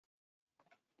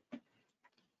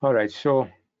All right, so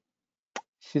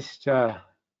Sister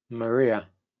Maria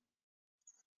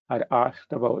had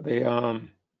asked about the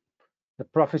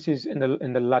prophecies in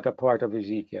the latter part of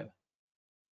Ezekiel,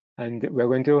 and we're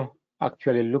going to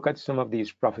actually look at some of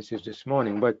these prophecies this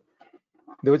morning. But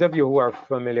those of you who are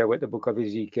familiar with the book of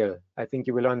Ezekiel, I think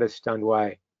you will understand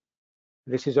why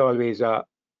this is always a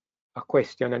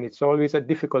question, and it's always a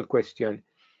difficult question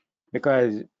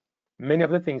because many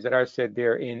of the things that are said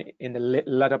there in the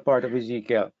latter part of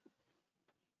Ezekiel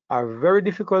are very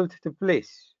difficult to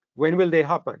place. When will they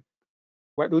happen?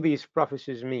 What do these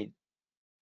prophecies mean?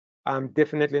 I'm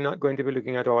definitely not going to be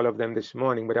looking at all of them this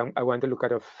morning, but I want to look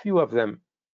at a few of them,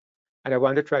 and I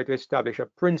want to try to establish a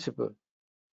principle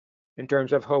in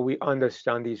terms of how we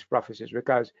understand these prophecies,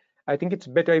 because I think it's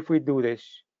better if we do this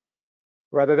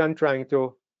rather than trying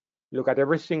to look at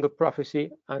every single prophecy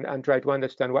and try to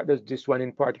understand what does this one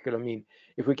in particular mean.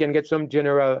 If we can get some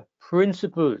general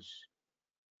principles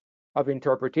of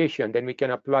interpretation, then we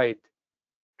can apply it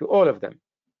to all of them.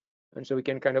 And so we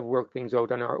can kind of work things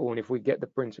out on our own if we get the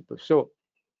principles. So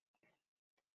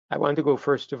I want to go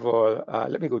first of all,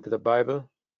 let me go to the Bible,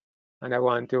 and I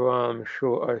want to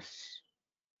show us,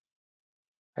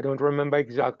 I don't remember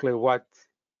exactly what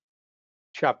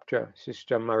chapter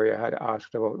Sister Maria had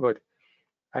asked about, but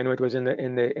I know it was in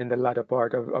the latter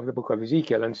part of the book of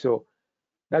Ezekiel, and so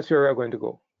that's where we're going to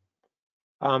go.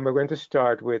 We're going to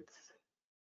start with,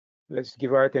 let's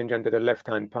give our attention to the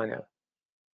left-hand panel.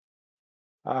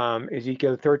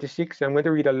 Ezekiel 36. I'm going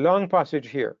to read a long passage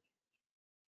here,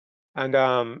 and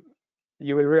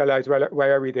you will realize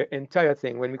why I read the entire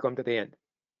thing when we come to the end.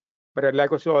 But I'd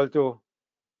like us all to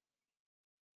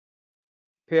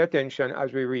pay attention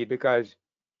as we read, because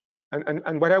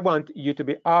and what I want you to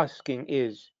be asking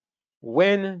is,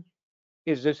 when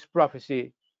is this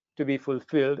prophecy to be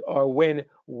fulfilled, or when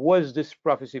was this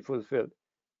prophecy fulfilled?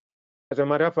 As a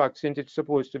matter of fact, since it's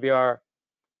supposed to be our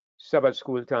Sabbath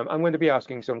school time, I'm going to be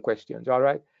asking some questions, all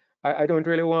right? I don't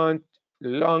really want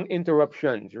long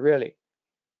interruptions, really.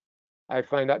 I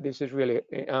find that this is really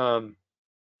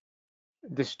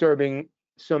disturbing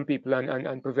some people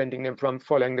and preventing them from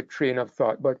following the train of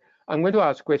thought. But I'm going to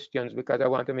ask questions because I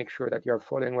want to make sure that you're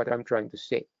following what I'm trying to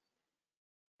say.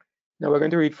 Now we're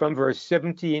going to read from verse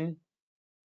 17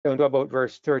 down to about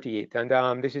verse 38.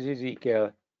 And this is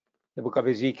Ezekiel, the book of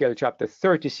Ezekiel, chapter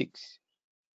 36.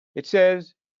 It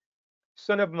says,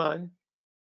 Son of man,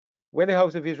 when the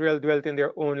house of Israel dwelt in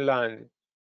their own land,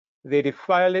 they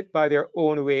defiled it by their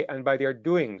own way and by their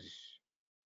doings.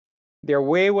 Their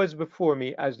way was before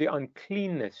me as the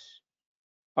uncleanness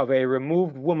of a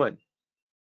removed woman.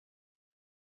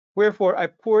 Wherefore I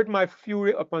poured my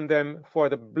fury upon them for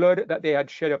the blood that they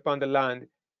had shed upon the land,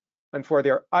 and for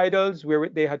their idols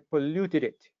wherewith they had polluted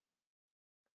it.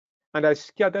 And I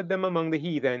scattered them among the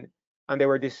heathen, and they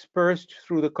were dispersed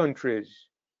through the countries.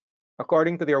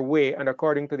 According to their way and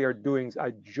according to their doings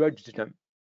I judged them.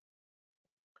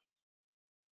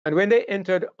 And when they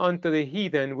entered unto the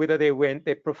heathen, whither they went,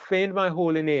 they profaned my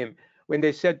holy name, when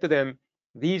they said to them,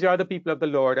 These are the people of the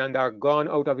Lord, and are gone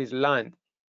out of his land.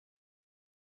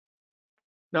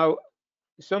 Now,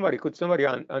 could somebody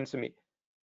answer me?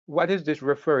 What is this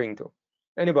referring to?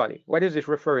 Anybody? What is this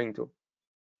referring to?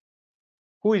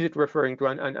 Who is it referring to,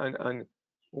 and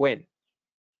when?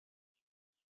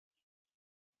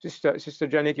 Sister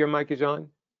Janet, your mic is on.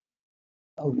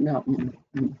 Oh, no.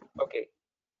 Okay.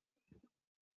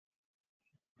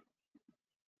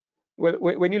 Well,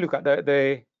 when you look at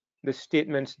the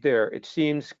statements there, it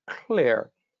seems clear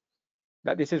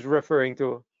that this is referring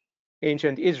to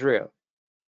ancient Israel,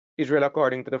 Israel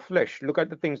according to the flesh. Look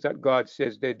at the things that God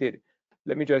says they did.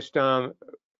 Let me just,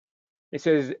 it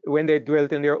says, when they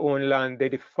dwelt in their own land, they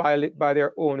defiled it by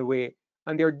their own way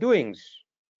and their doings.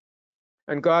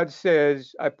 And God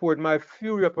says, I poured my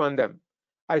fury upon them.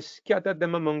 I scattered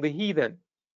them among the heathen.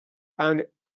 And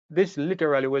this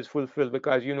literally was fulfilled,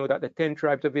 because you know that the 10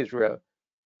 tribes of Israel,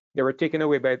 they were taken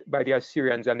away by the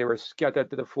Assyrians, and they were scattered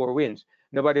to the four winds.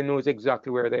 Nobody knows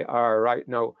exactly where they are right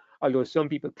now, although some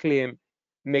people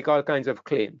make all kinds of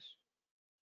claims.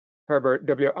 Herbert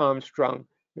W. Armstrong,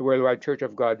 the Worldwide Church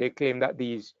of God, they claim that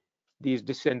these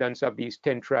descendants of these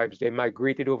 10 tribes, they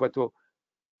migrated over to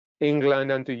England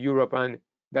and to Europe, and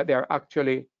that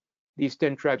these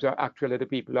 10 tribes are actually the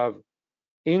people of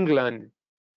England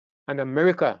and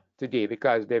America today,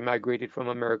 because they migrated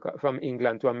from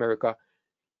England to America.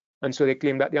 And so they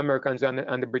claim that the Americans and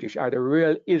the British are the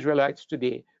real Israelites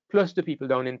today, plus the people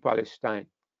down in Palestine.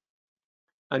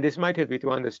 And this might help you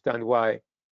to understand why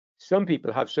some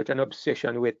people have such an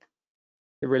obsession with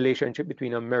the relationship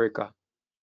between America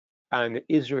and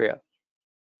Israel.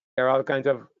 There are all kinds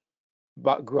of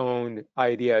background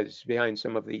ideas behind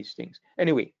some of these things.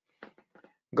 Anyway,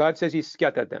 God says he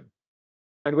scattered them.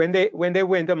 And when they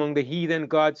went among the heathen,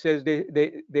 God says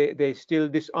they still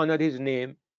dishonored his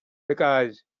name,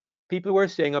 because people were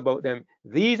saying about them,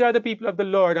 these are the people of the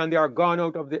Lord, and they are gone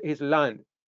out of his land.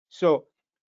 So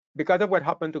because of what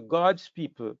happened to God's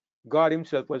people, God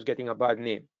himself was getting a bad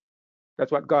name.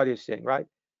 That's what God is saying, right?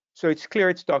 So it's clear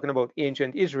it's talking about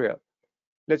ancient Israel.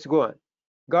 Let's go on.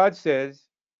 God says,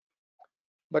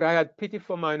 but I had pity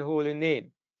for mine holy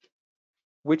name,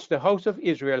 which the house of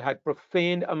Israel had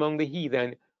profaned among the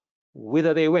heathen,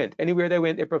 whither they went. Anywhere they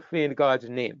went, they profaned God's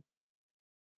name.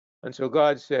 And so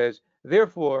God says,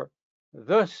 therefore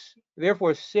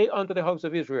say unto the house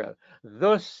of Israel,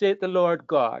 thus saith the Lord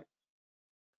God,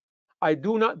 I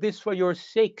do not this for your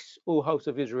sakes, O house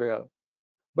of Israel,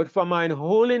 but for mine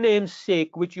holy name's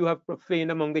sake, which you have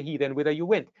profaned among the heathen, whither you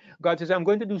went. God says, I'm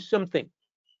going to do something,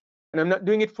 and I'm not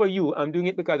doing it for you. I'm doing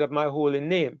it because of my holy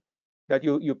name that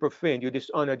you profaned, you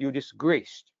dishonored, you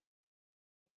disgraced.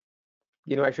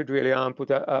 You know, I should really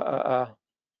put a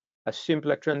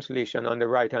simpler translation on the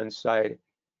right hand side.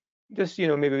 Just, you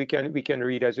know, maybe we can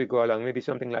read as we go along, maybe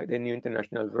something like the New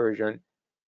International Version,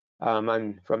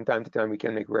 and from time to time we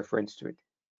can make reference to it.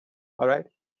 All right.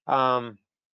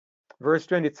 Verse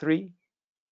 23,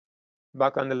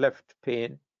 back on the left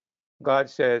pane, God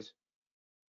says,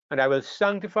 and I will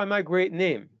sanctify my great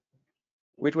name,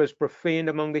 which was profaned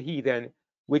among the heathen,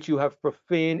 which you have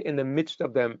profaned in the midst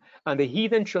of them. And the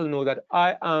heathen shall know that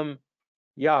I am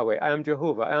Yahweh, I am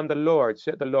Jehovah, I am the Lord,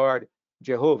 said the Lord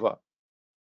Jehovah,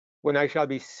 when I shall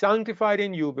be sanctified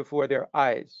in you before their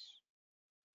eyes.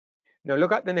 Now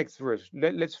look at the next verse.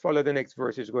 Let's follow the next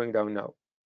verses going down now.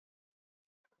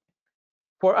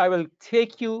 For I will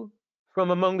take you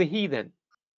from among the heathen,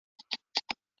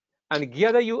 and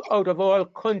gather you out of all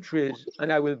countries,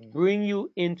 and I will bring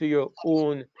you into your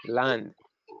own land.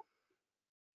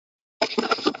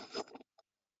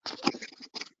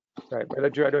 Right, Brother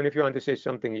Joe, I don't know if you want to say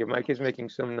something. Your mic is making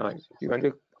some noise. You want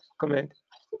to comment?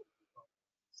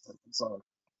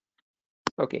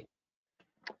 Okay.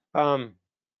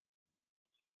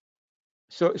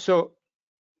 So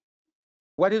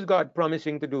what is God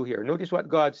promising to do here? Notice what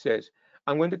God says.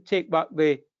 I'm going to take back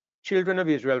the children of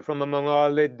Israel from among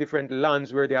all the different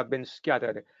lands where they have been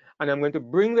scattered, and I'm going to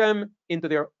bring them into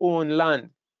their own land.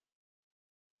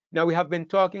 Now, we have been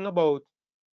talking about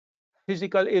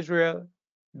physical Israel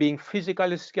being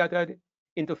physically scattered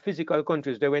into physical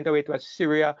countries. They went away to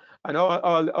Assyria and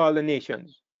all the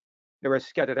nations. They were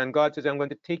scattered. And God says, I'm going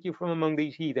to take you from among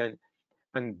these heathen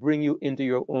and bring you into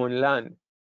your own land.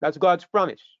 That's God's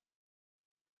promise.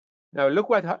 Now look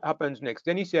what happens next.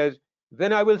 Then he says,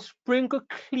 then I will sprinkle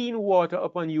clean water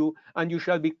upon you, and you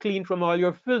shall be clean from all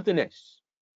your filthiness.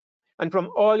 And from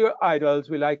all your idols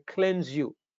will I cleanse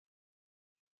you.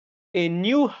 A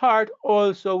new heart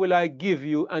also will I give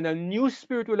you, and a new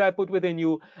spirit will I put within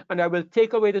you, and I will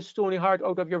take away the stony heart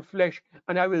out of your flesh,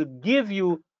 and I will give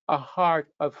you a heart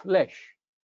of flesh.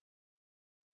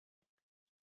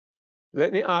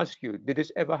 Let me ask you, did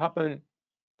this ever happen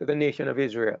to the nation of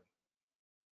Israel?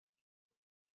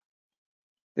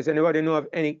 Does anybody know of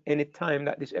any time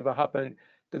that this ever happened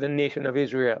to the nation of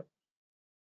Israel?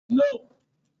 No.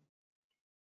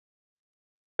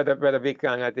 Brother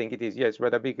Bikan, I think it is. Yes,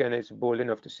 Brother Bikan is bold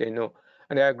enough to say no,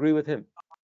 and I agree with him.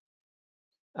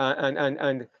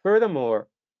 And furthermore,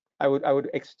 I would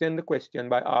extend the question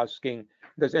by asking,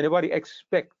 does anybody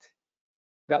expect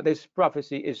that this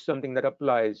prophecy is something that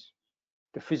applies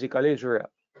to physical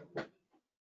Israel?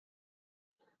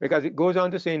 Because it goes on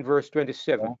to say in verse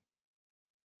 27,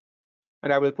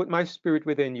 and I will put my spirit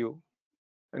within you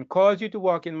and cause you to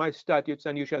walk in my statutes,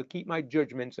 and you shall keep my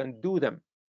judgments and do them.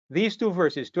 These two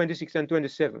verses, 26 and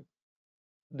 27,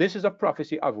 this is a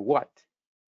prophecy of what?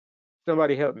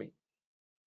 Somebody help me.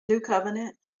 New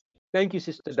covenant. Thank you,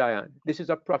 Sister Diane. This is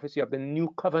a prophecy of the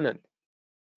new covenant.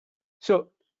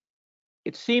 So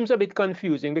it seems a bit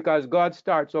confusing because God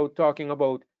starts out talking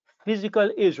about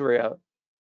physical Israel,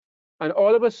 and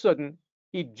all of a sudden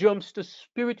he jumps to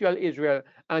spiritual Israel,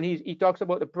 and he talks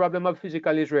about the problem of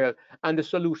physical Israel, and the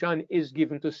solution is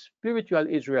given to spiritual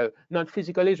Israel, not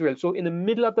physical Israel. So in the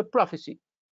middle of the prophecy,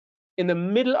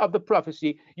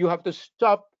 you have to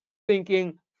stop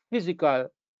thinking physical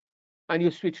and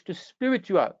you switch to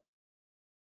spiritual.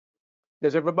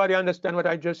 Does everybody understand what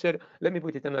I just said? Let me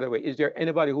put it another way. Is there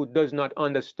anybody who does not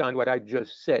understand what I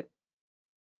just said?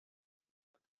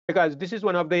 Because this is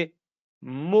one of the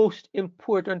most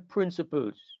important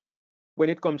principles when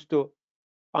it comes to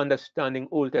understanding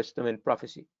Old Testament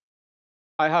prophecy.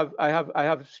 I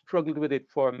have struggled with it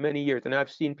for many years, and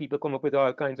I've seen people come up with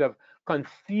all kinds of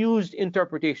confused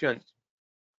interpretations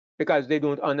because they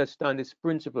don't understand this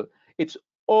principle. It's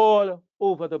all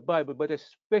over the Bible, but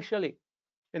especially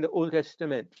in the Old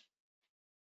Testament.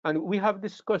 And we have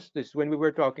discussed this when we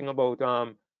were talking about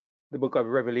the book of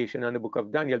Revelation and the book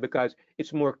of Daniel, because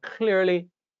it's more clearly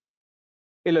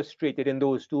illustrated in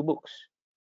those two books.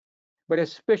 But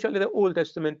especially the Old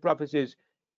Testament prophecies,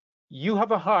 you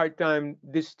have a hard time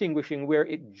distinguishing where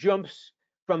it jumps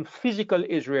from physical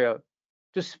Israel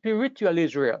to spiritual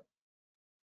Israel.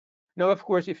 Now, of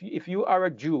course, if you are a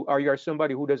Jew or you're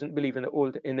somebody who doesn't believe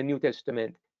in the New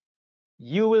Testament,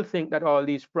 you will think that all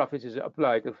these prophecies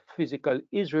apply to physical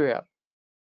Israel.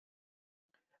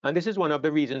 And this is one of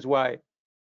the reasons why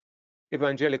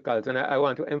evangelicals, and I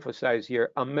want to emphasize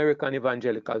here American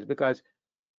evangelicals, because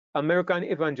American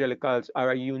evangelicals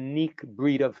are a unique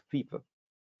breed of people.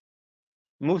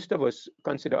 Most of us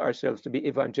consider ourselves to be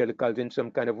evangelicals in some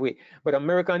kind of way, but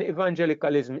American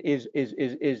evangelicalism is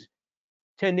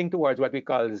tending towards what we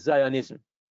call Zionism,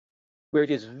 where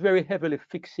it is very heavily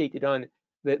fixated on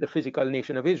the physical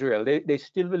nation of Israel. They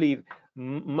still believe,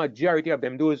 majority of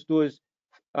them, those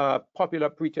popular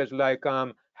preachers like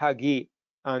Hagee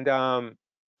and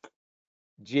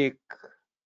Jake,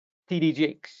 T.D.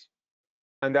 Jakes,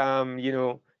 and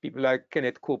people like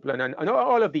Kenneth Copeland and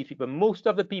all of these people. Most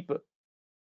of the people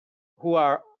who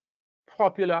are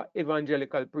popular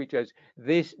evangelical preachers,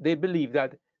 they believe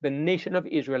that the nation of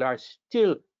Israel are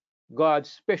still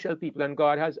God's special people, and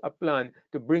God has a plan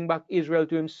to bring back Israel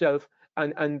to himself,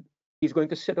 and he's going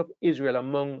to set up Israel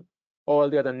among all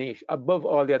the other nations, above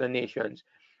all the other nations,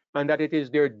 and that it is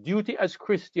their duty as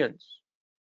Christians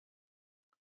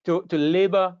to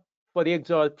labor for the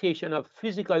exaltation of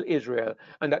physical Israel,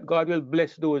 and that God will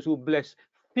bless those who bless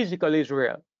physical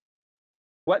Israel.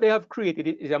 What they have created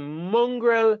is a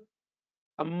mongrelized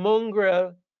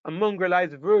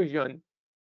version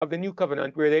of the new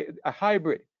covenant, a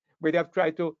hybrid, where they have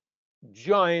tried to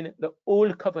join the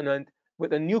old covenant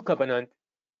with the new covenant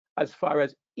as far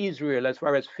as Israel, as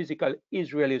far as physical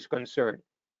Israel is concerned.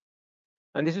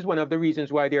 And this is one of the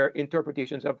reasons why their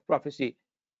interpretations of prophecy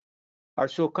are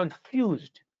so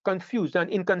confused and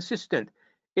inconsistent.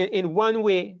 In one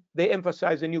way, they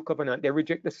emphasize the new covenant. They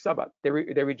reject the Sabbath. They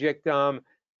reject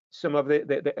some of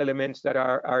the elements that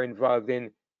are involved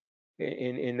in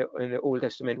the Old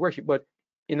Testament worship. But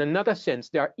in another sense,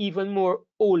 they are even more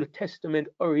Old Testament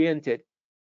oriented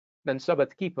than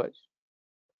Sabbath keepers.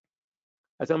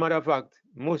 As a matter of fact,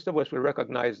 most of us will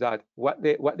recognize that what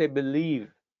they believe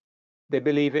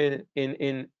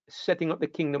in setting up the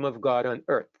kingdom of God on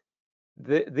earth.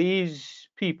 These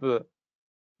people,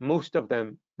 most of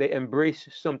them, they embrace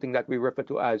something that we refer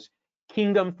to as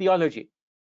kingdom theology.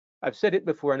 I've said it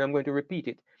before, and I'm going to repeat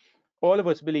it. All of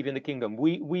us believe in the kingdom.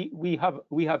 We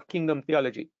have kingdom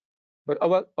theology, but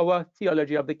our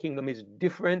theology of the kingdom is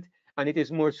different, and it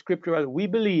is more scriptural. We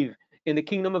believe in the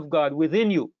kingdom of God within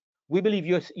you. We believe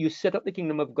you set up the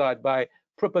kingdom of God by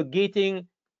propagating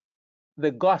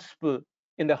the gospel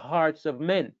in the hearts of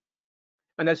men.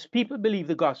 And as people believe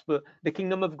the gospel, the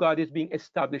kingdom of God is being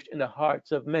established in the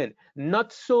hearts of men.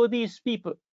 Not so these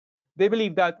people. They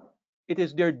believe that it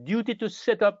is their duty to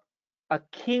set up a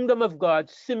kingdom of God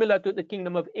similar to the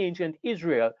kingdom of ancient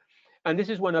Israel. And this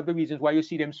is one of the reasons why you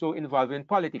see them so involved in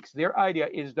politics. Their idea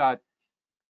is that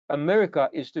America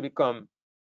is to become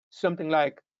something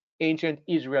like ancient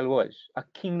Israel was, a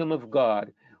kingdom of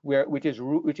God, which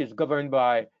is governed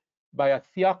by a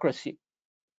theocracy.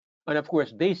 And of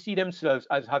course, they see themselves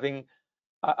as having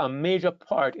a major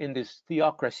part in this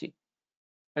theocracy.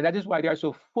 And that is why they are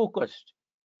so focused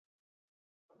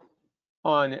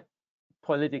on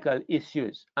political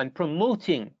issues and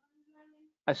promoting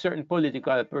a certain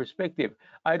political perspective.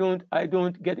 I don't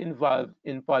get involved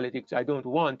in politics. I don't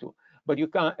want to. But you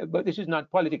can't. But this is not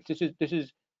politics.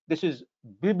 This is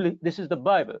biblical. This is the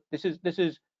Bible. This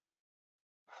is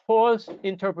false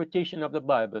interpretation of the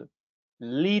Bible,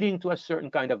 leading to a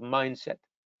certain kind of mindset.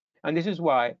 And this is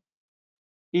why,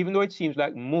 even though it seems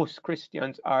like most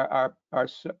Christians are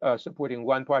supporting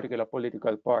one particular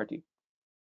political party,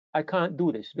 I can't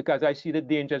do this because I see the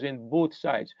dangers in both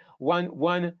sides.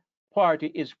 One party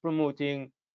is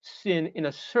promoting sin in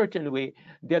a certain way,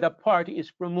 the other party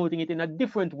is promoting it in a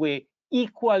different way,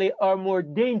 equally or more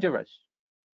dangerous.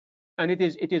 And it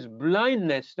is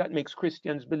blindness that makes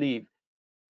Christians believe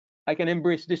I can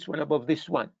embrace this one above this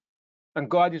one, and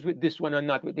God is with this one and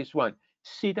not with this one.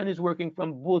 Satan is working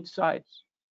from both sides,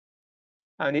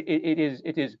 and it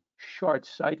is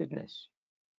short-sightedness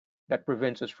that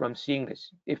prevents us from seeing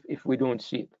this if we don't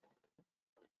see it.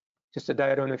 Sister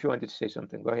Di, I don't know if you wanted to say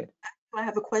something. Go ahead. I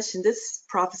have a question. This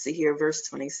prophecy here, verse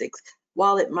 26,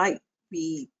 while it might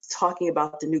be talking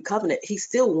about the new covenant, he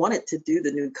still wanted to do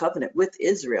the new covenant with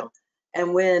Israel.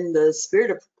 And when the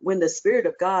Spirit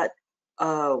of God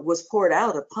was poured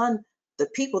out upon the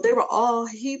people, they were all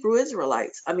Hebrew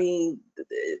Israelites. I mean,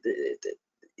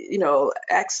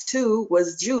 Acts 2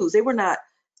 was Jews. They were not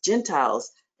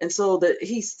Gentiles. And so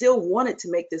he still wanted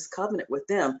to make this covenant with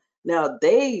them. Now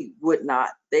they did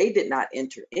not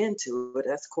enter into it.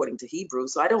 That's according to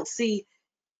Hebrews. So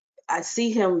I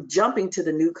see him jumping to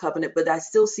the new covenant, but I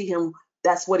still see him,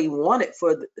 that's what he wanted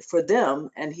for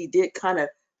them. And he did kind of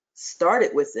start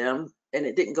it with them, and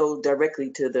it didn't go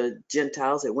directly to the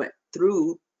Gentiles. It went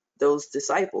through those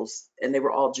disciples, and they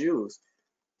were all Jews.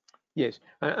 Yes,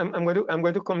 I'm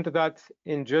going to come to that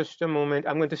in just a moment.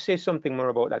 I'm going to say something more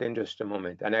about that in just a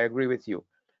moment, and I agree with you.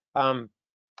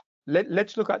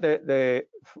 Let's look at a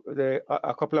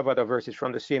couple of other verses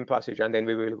from the same passage, and then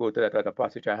we will go to that other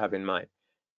passage I have in mind.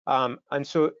 And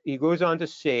so he goes on to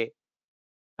say,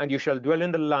 "And you shall dwell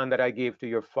in the land that I gave to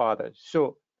your fathers."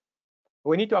 So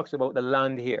when he talks about the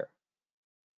land here,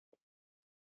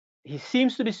 he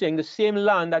seems to be saying the same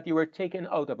land that you were taken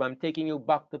out of. I'm taking you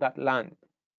back to that land.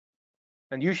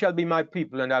 And you shall be my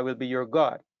people, and I will be your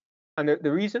God. And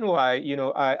the reason why,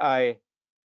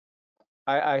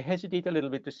 I hesitate a little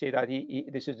bit to say that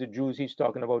this is the Jews he's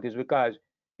talking about is because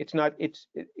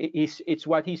it's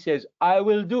what he says I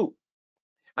will do,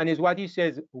 and it's what he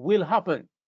says will happen,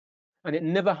 and it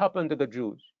never happened to the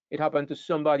Jews. It happened to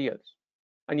somebody else,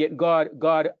 and yet God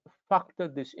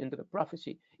factored this into the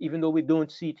prophecy, even though we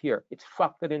don't see it here. It's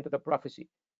factored into the prophecy.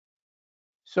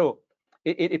 So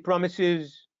it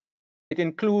promises. It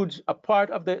includes a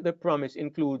part of the promise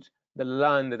includes the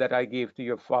land that I gave to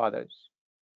your fathers.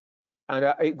 And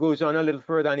it goes on a little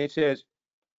further and it says,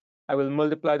 I will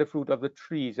multiply the fruit of the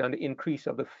trees and the increase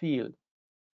of the field.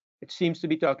 It seems to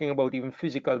be talking about even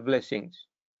physical blessings.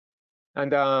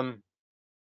 And,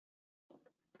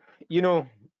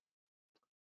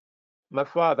 my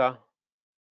father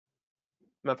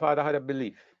had a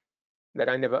belief that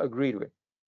I never agreed with.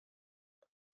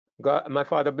 My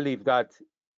father believed that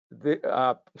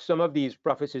some of these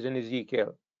prophecies in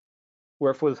Ezekiel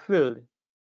were fulfilled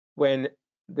when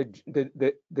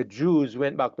the Jews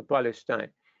went back to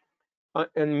Palestine.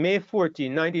 On May 14,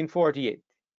 1948,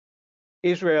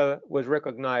 Israel was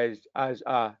recognized as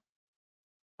a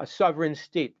sovereign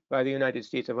state by the United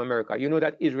States of America. You know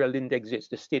that Israel didn't exist,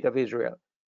 the state of Israel.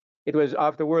 It was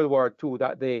after World War II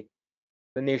that the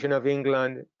nation of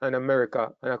England and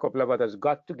America and a couple of others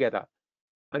got together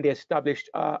and they established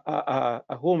a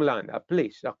homeland, a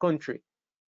place, a country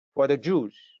for the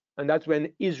Jews. And that's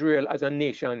when Israel as a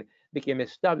nation became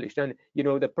established. And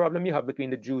the problem you have between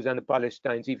the Jews and the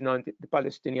Palestinians, the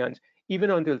Palestinians,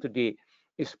 even until today,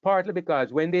 is partly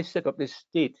because when they set up this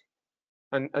state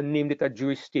and named it a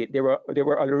Jewish state, there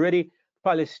were already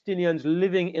Palestinians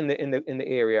living in the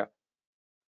area,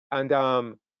 and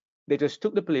they just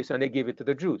took the place and they gave it to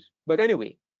the Jews. But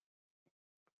anyway,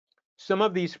 some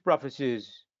of these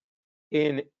prophecies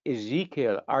in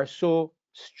Ezekiel are so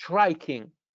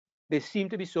striking. They seem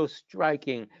to be so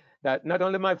striking that not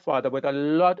only my father, but a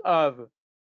lot of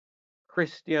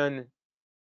Christian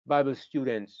Bible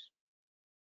students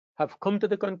have come to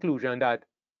the conclusion that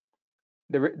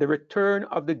the return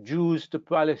of the Jews to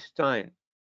Palestine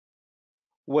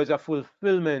was a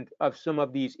fulfillment of some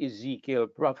of these Ezekiel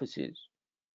prophecies.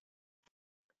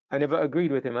 I never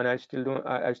agreed with him, and I still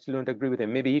don't agree with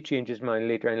him. Maybe he changed his mind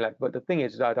later in life. But the thing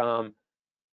is that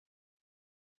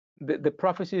the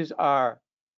prophecies are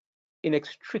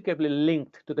inextricably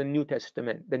linked to the New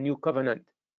Testament, the New Covenant.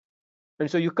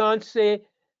 And so you can't say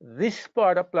this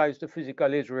part applies to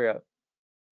physical Israel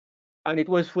and it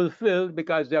was fulfilled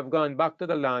because they have gone back to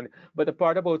the land. But the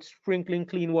part about sprinkling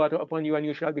clean water upon you and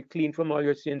you shall be clean from all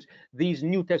your sins, these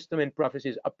New Testament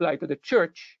prophecies apply to the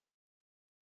church,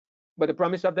 but the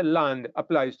promise of the land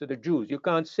applies to the Jews. You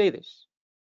can't say this.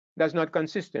 That's not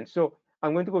consistent. So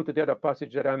I'm going to go to the other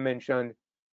passage that I mentioned,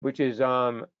 which is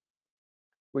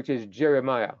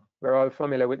Jeremiah. We're all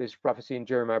familiar with this prophecy in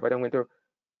Jeremiah, but I'm going to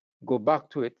go back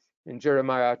to it in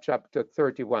Jeremiah chapter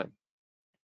 31.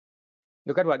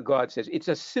 Look at what God says. It's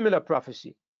a similar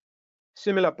prophecy,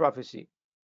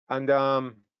 and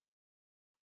but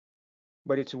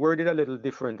it's worded a little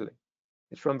differently.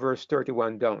 It's from verse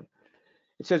 31 down.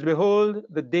 It says, "Behold,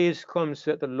 the days come,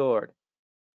 saith the Lord,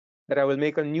 that I will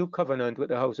make a new covenant with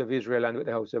the house of Israel and with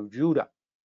the house of Judah."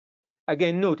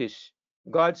 Again, notice,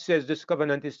 God says this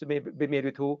covenant is to be made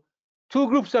with who? Two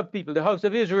groups of people, the house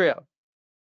of Israel,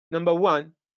 number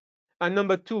one, and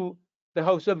number two, the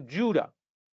house of Judah.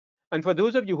 And for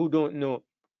those of you who don't know,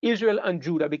 Israel and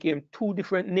Judah became two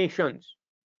different nations.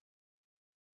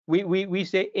 We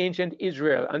say ancient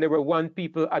Israel, and they were one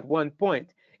people at one point.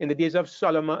 In the days of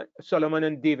Solomon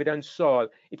and David and Saul,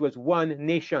 it was one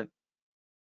nation.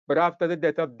 But after the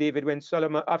death of David,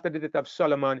 after the death of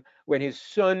Solomon, when his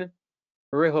son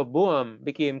Rehoboam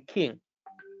became king,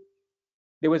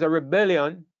 there was a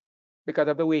rebellion because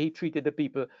of the way he treated the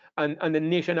people, and the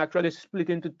nation actually split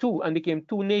into two and became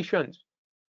two nations.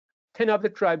 10 of the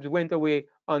tribes went away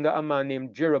under a man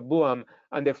named Jeroboam,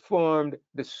 and they formed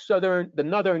the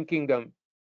northern kingdom,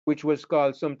 which was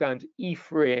called sometimes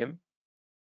Ephraim,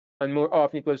 and more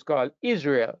often it was called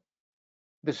Israel.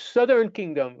 The southern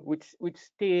kingdom, which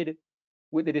stayed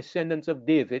with the descendants of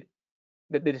David,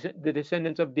 the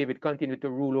descendants of David continued to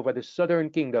rule over the southern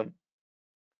kingdom.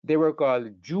 They were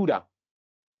called Judah,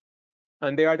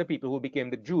 and they are the people who became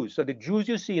the Jews. So the Jews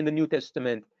you see in the New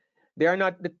Testament, they are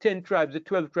not the 10 tribes, the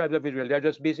 12 tribes of Israel. They're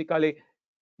just basically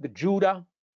the Judah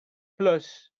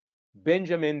plus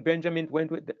Benjamin. Benjamin went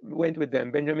with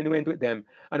them. Benjamin went with them,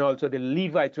 and also the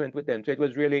Levites went with them. So it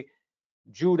was really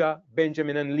Judah,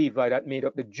 Benjamin, and Levi that made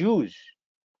up the Jews.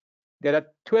 There are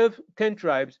 10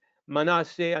 tribes,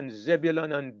 Manasseh and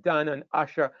Zebulun and Dan and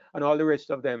Asher and all the rest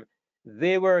of them.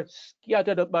 They were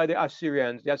scattered up by the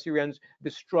Assyrians. The Assyrians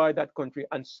destroyed that country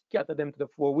and scattered them to the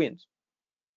four winds.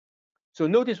 So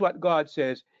notice what God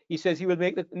says. He says he will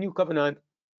make the new covenant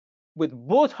with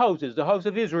both houses, the house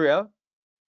of Israel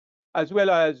as well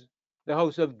as the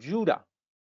house of Judah.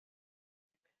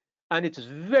 And it's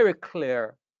very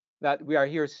clear that we are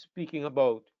here speaking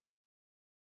about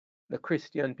the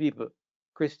Christian people,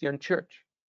 Christian church,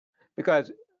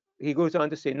 because he goes on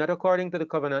to say, not according to the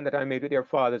covenant that I made with their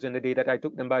fathers in the day that I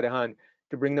took them by the hand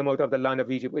to bring them out of the land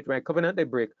of Egypt, which my covenant they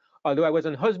break, although I was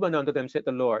an husband unto them, said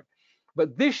the Lord.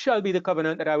 But this shall be the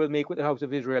covenant that I will make with the house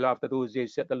of Israel after those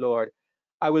days, said the Lord.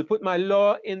 I will put my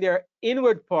law in their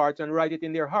inward parts and write it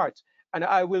in their hearts, and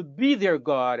I will be their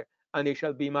God, and they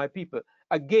shall be my people.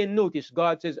 Again, notice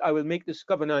God says, I will make this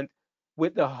covenant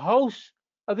with the house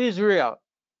of Israel.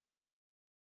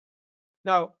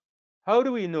 Now, how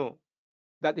do we know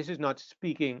that this is not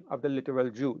speaking of the literal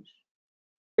Jews?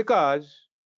 Because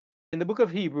in the book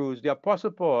of Hebrews, the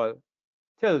Apostle Paul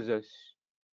tells us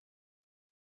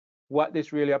what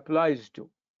this really applies to.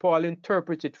 Paul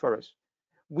interprets it for us.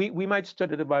 We might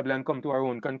study the Bible and come to our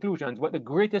own conclusions, but the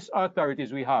greatest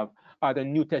authorities we have are the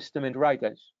New Testament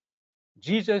writers,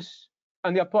 Jesus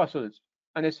and the apostles,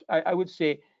 and I would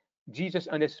say Jesus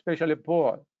and especially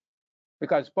Paul,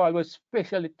 because Paul was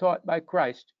specially taught by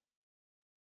Christ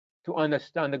to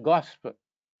understand the gospel.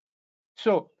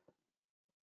 So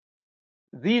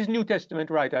these New Testament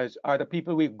writers are the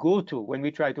people we go to when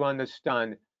we try to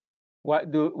understand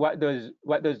what do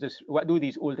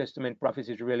these Old Testament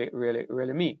prophecies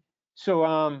really mean.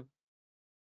 So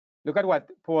look at what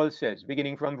Paul says,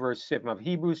 beginning from verse 7 of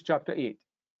Hebrews chapter 8.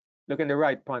 Look in the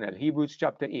right panel, Hebrews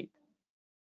chapter 8.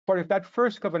 For if that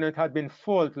first covenant had been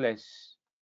faultless,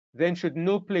 then should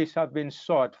no place have been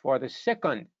sought for the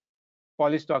second.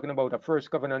 Paul is talking about a first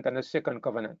covenant and a second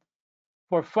covenant.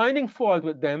 For finding fault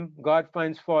with them, God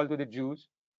finds fault with the Jews.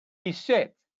 He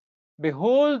said,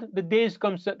 behold, the days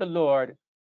come, said the Lord,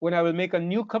 when I will make a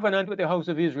new covenant with the house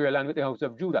of Israel and with the house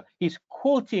of Judah. He's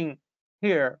quoting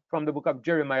here from the book of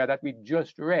Jeremiah that we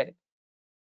just read.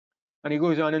 And he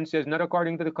goes on and says, not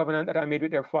according to the covenant that I made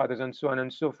with their fathers, and so on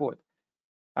and so forth.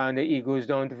 And he goes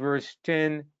down to verse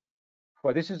 10.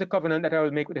 For this is the covenant that I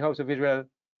will make with the house of Israel.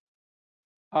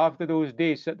 After those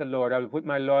days, said the Lord, I will put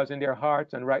my laws in their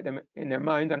hearts and write them in their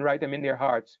minds and write them in their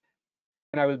hearts.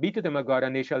 And I will be to them a God,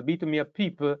 and they shall be to me a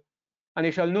people. And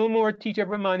they shall no more teach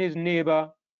every man his neighbor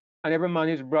and every man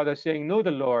his brother, saying, know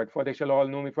the Lord, for they shall all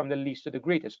know me from the least to the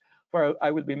greatest. For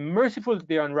I will be merciful to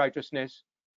their unrighteousness,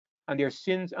 and their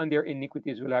sins and their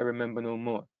iniquities will I remember no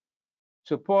more.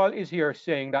 So Paul is here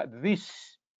saying that this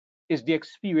is the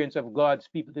experience of God's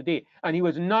people today. And he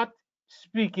was not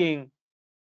speaking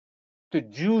to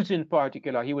Jews in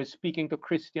particular. He was speaking to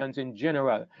Christians in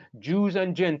general, Jews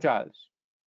and Gentiles.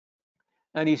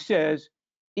 And he says,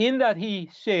 in that he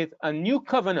saith a new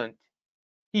covenant,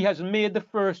 he has made the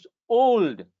first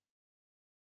old.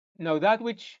 Now that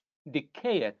which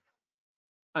decayeth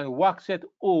and waxeth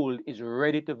old is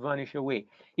ready to vanish away.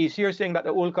 He's here saying that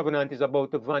the old covenant is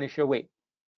about to vanish away.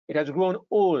 It has grown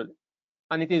old,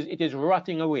 and it is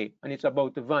rotting away, and it's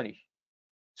about to vanish.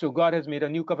 So God has made a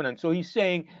new covenant. So he's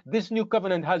saying this new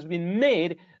covenant has been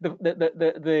made,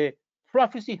 the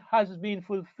prophecy has been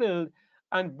fulfilled,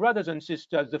 and brothers and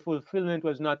sisters, the fulfillment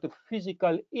was not to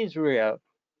physical Israel,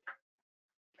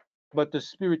 but to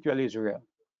spiritual Israel.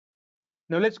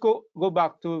 Now let's go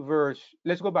back to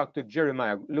let's go back to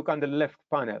Jeremiah. Look on the left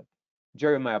panel.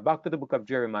 Jeremiah, back to the book of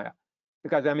Jeremiah,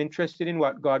 because I'm interested in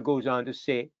what God goes on to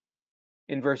say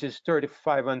in verses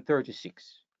 35 and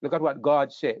 36. Look at what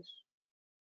God says.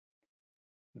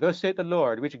 Thus saith the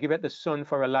Lord, which giveth the sun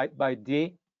for a light by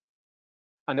day,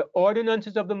 and the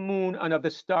ordinances of the moon and of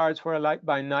the stars for a light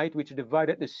by night, which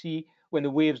divideth the sea when the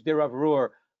waves thereof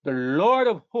roar. The Lord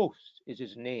of hosts is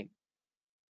his name.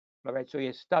 All right, so he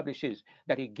establishes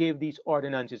that he gave these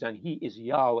ordinances and he is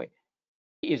Yahweh.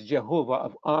 He is Jehovah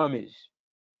of armies.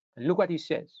 And look what he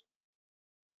says.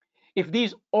 If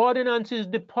these ordinances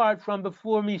depart from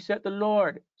before me, said the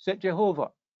Lord, said Jehovah,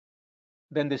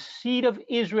 then the seed of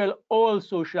Israel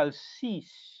also shall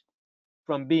cease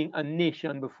from being a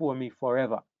nation before me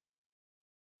forever.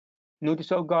 Notice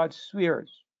how God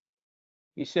swears.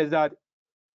 He says that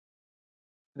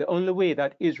the only way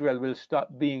that Israel will stop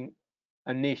being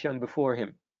a nation before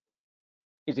him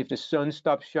is if the sun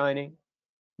stops shining,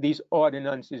 these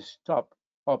ordinances stop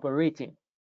operating.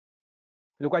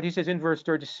 Look what he says in verse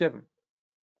 37.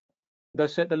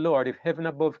 Thus said the Lord, if heaven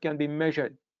above can be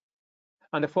measured,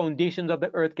 and the foundations of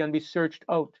the earth can be searched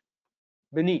out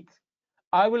beneath,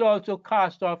 I will also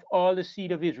cast off all the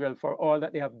seed of Israel for all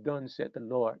that they have done, said the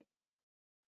Lord.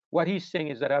 What he's saying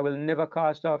is that I will never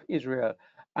cast off Israel.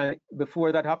 And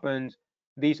before that happens,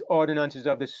 these ordinances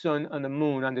of the sun and the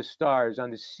moon and the stars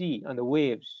and the sea and the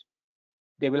waves,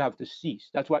 they will have to cease.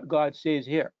 That's what God says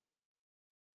here.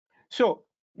 So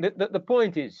the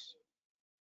point is,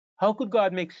 how could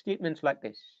God make statements like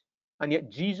this? And yet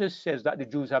Jesus says that the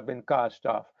Jews have been cast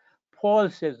off. Paul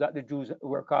says that the Jews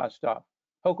were cast off.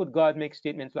 How could God make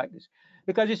statements like this?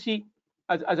 Because you see,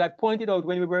 as I pointed out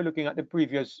when we were looking at the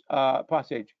previous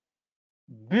passage,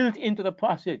 built into the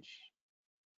passage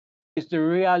is the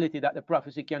reality that the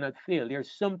prophecy cannot fail.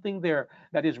 There's something there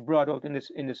that is brought out in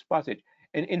this passage.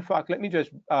 And in fact, let me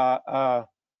just Paul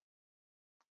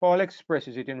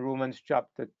expresses it in Romans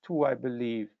chapter 2, I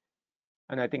believe,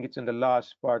 and I think it's in the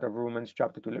last part of Romans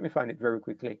chapter 2. Let me find it very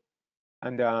quickly.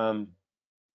 And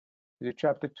is it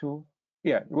chapter 2?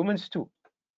 Yeah, Romans 2.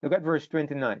 Look at verse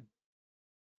 29.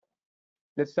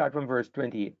 Let's start from verse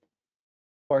 28.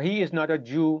 For he is not a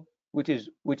Jew which is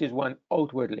one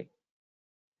outwardly,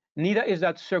 neither is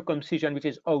that circumcision which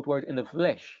is outward in the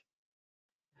flesh,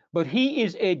 but he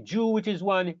is a Jew which is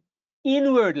one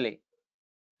inwardly,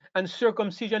 and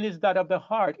circumcision is that of the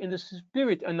heart in the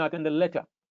spirit and not in the letter,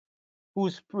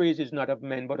 whose praise is not of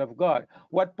men but of God.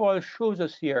 What Paul shows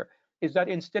us here is that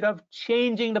instead of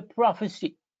changing the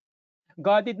prophecy,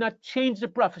 God did not change the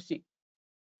prophecy.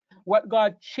 What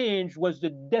God changed was the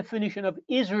definition of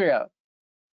Israel.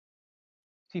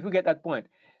 See if we get that point.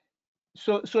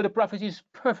 So the prophecy is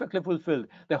perfectly fulfilled.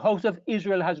 The house of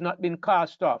Israel has not been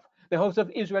cast off. The house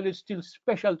of Israel is still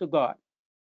special to God.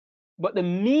 But the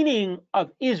meaning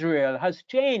of Israel has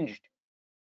changed.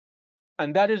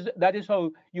 And that is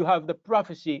how you have the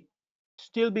prophecy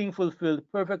still being fulfilled,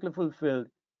 perfectly fulfilled,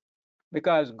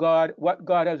 because what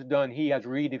God has done, he has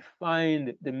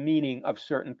redefined the meaning of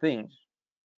certain things.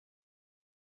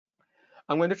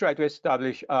 I'm going to try to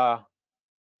establish a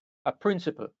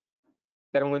principle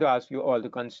that I'm going to ask you all to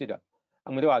consider.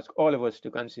 I'm going to ask all of us to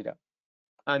consider.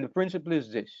 And the principle is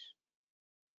this.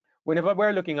 Whenever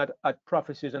we're looking at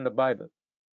prophecies in the Bible,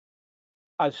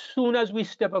 as soon as we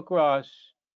step across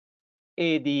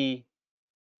AD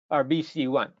or BC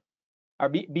 1,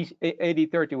 or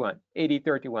AD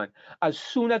 31, as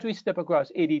soon as we step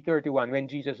across AD 31, when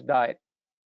Jesus died,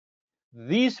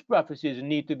 these prophecies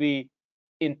need to be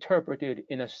interpreted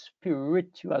in a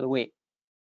spiritual way.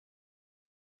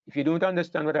 If you don't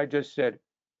understand what I just said,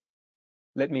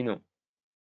 let me know.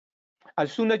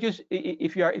 As soon as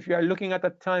if you are looking at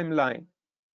a timeline,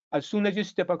 as soon as you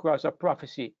step across a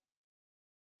prophecy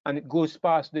and it goes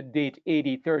past the date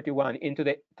AD 31 into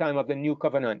the time of the new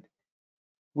covenant,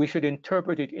 we should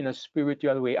interpret it in a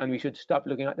spiritual way, and we should stop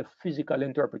looking at the physical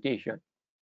interpretation.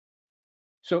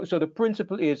 So the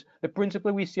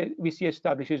principle we see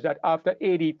established is that after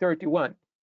AD 31,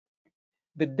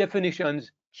 the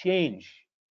definitions change.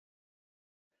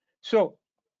 So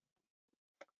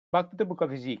back to the book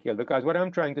of Ezekiel, because what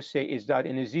I'm trying to say is that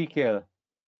in Ezekiel,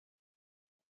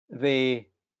 the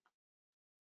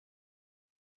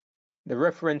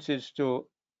references to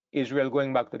Israel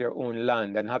going back to their own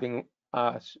land and having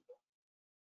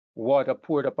water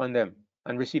poured upon them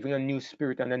and receiving a new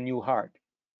spirit and a new heart,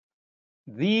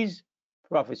 these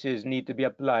prophecies need to be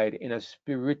applied in a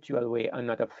spiritual way and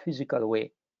not a physical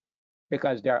way,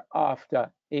 because they're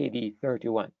after AD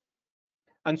 31.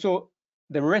 And so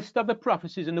the rest of the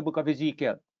prophecies in the book of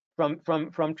Ezekiel, from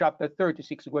chapter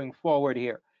 36 going forward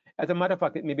here, As a matter of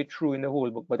fact, it may be true in the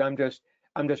whole book, but I'm just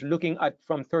looking at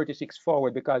from 36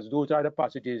 forward because those are the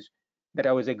passages that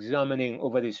I was examining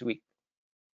over this week.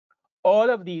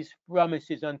 All of these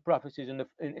promises and prophecies in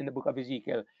the book of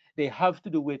Ezekiel, they have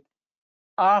to do with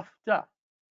after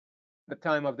the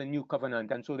time of the new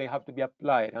covenant, and so they have to be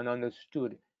applied and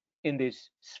understood in this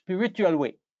spiritual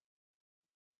way.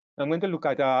 I'm going to look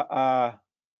at a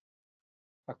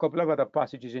couple of other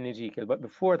passages in Ezekiel, but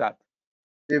before that,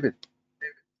 David.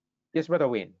 yes, Brother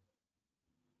Wayne.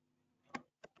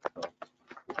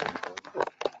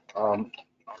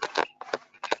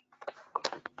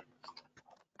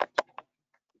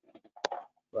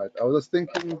 Right. I was just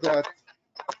thinking that.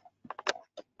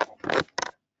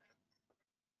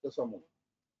 Just a moment.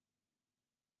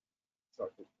 Sorry.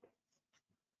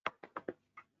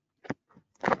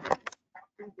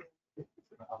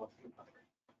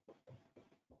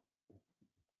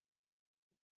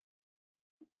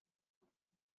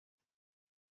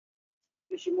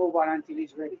 We should move on until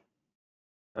he's ready.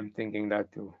 I'm thinking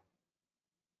that too.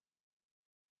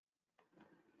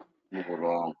 Move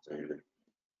along, David.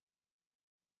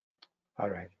 All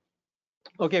right.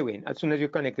 Okay, Wayne. As soon as you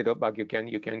connect it up back, you can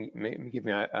give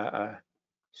me a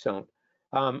sound.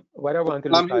 What I want to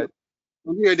look at.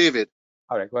 I'm here, David.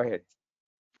 All right, go ahead.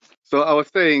 So I was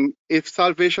saying, if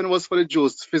salvation was for the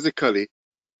Jews physically,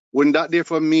 wouldn't that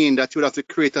therefore mean that you would have to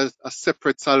create a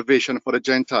separate salvation for the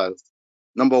Gentiles?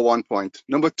 Number one point.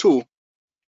 Number two,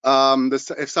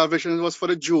 if salvation was for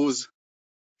the Jews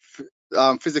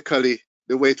physically,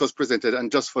 the way it was presented,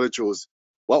 and just for the Jews,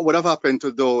 what would have happened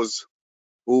to those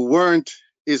who weren't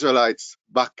Israelites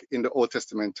back in the Old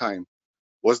Testament time?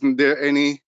 Wasn't there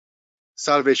any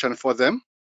salvation for them?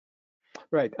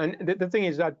 Right, and the thing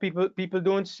is that people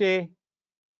don't say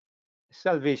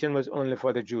salvation was only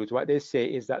for the Jews. What they say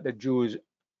is that the Jews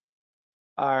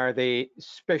are the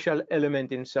special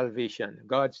element in salvation.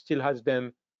 God still has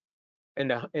them in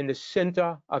the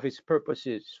center of his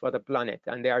purposes for the planet,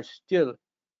 and they are still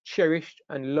cherished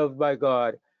and loved by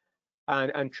God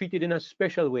and treated in a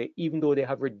special way, even though they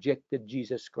have rejected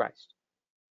Jesus Christ.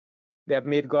 They have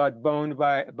made God bound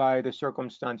by the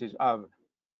circumstances of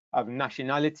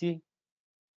nationality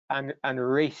and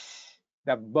race.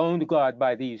 They have bound God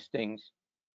by these things.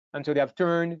 And so they have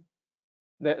turned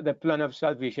the plan of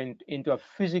salvation into a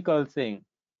physical thing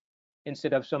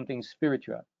instead of something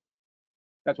spiritual.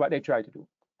 That's what they try to do.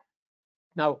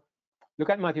 Now, look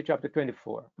at Matthew chapter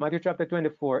 24. Matthew chapter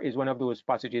 24 is one of those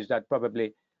passages that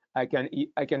probably I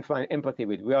can find empathy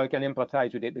with. We all can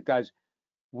empathize with it because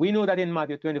we know that in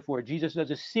Matthew 24, Jesus does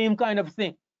the same kind of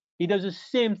thing. He does the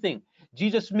same thing.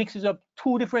 Jesus mixes up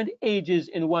two different ages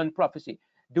in one prophecy.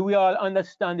 Do we all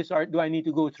understand this, or do I need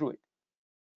to go through it?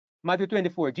 Matthew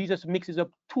 24, Jesus mixes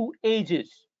up two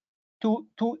ages, two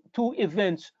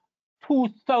events,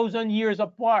 2,000 years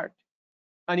apart,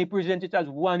 and he presents it as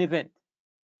one event.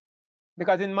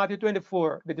 Because in Matthew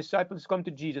 24, the disciples come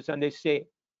to Jesus and they say,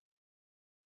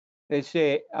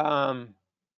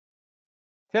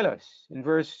 tell us, in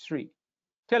verse 3,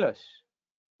 tell us,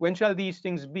 when shall these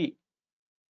things be?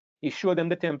 He showed them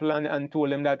the temple and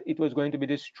told them that it was going to be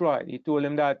destroyed. He told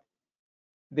them that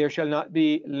there shall not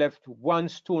be left one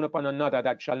stone upon another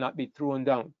that shall not be thrown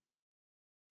down.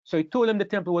 So he told them the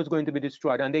temple was going to be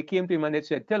destroyed. And they came to him and they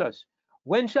said, tell us,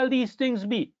 when shall these things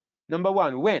be? Number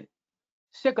one, when?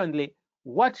 Secondly,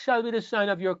 what shall be the sign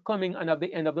of your coming and of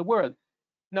the end of the world?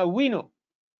 Now we know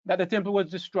that the temple was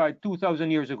destroyed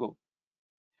 2,000 years ago.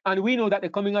 And we know that the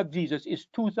coming of Jesus is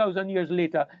 2,000 years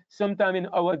later, sometime in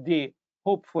our day,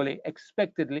 hopefully,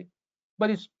 expectedly. But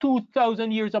it's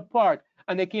 2,000 years apart.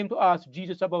 And they came to ask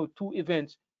Jesus about two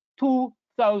events,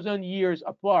 2,000 years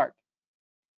apart.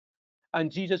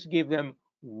 And Jesus gave them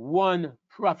one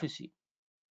prophecy.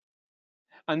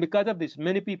 And because of this,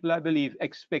 many people, I believe,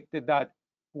 expected that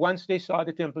once they saw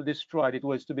the temple destroyed, it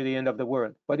was to be the end of the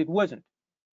world. But it wasn't.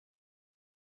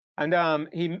 And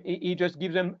he just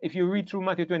gives them, if you read through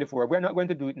Matthew 24, we're not going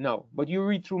to do it now, but you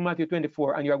read through Matthew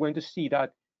 24 and you are going to see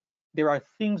that there are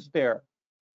things there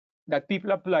that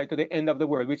people apply to the end of the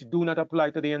world, which do not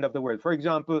apply to the end of the world. For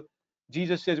example,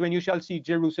 Jesus says, when you shall see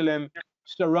Jerusalem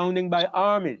surrounding by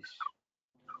armies,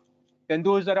 then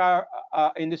those that are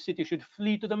in the city should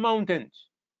flee to the mountains.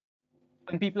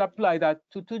 And people apply that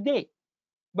to today.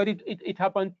 But it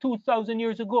happened 2,000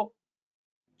 years ago.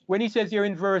 When he says here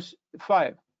in verse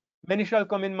 5, many shall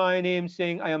come in my name,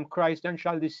 saying, I am Christ, and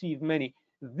shall deceive many.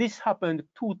 This happened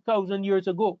 2,000 years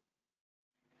ago.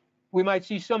 We might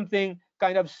see something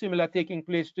kind of similar taking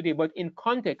place today, but in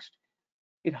context,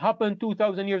 it happened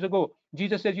 2,000 years ago.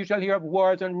 Jesus says, you shall hear of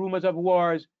wars and rumors of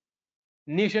wars.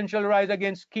 Nation shall rise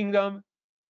against kingdom,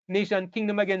 nation,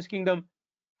 kingdom against kingdom.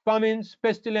 famines,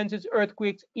 pestilences,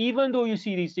 earthquakes. Even though you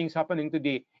see these things happening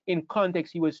today, in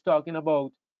context, he was talking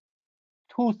about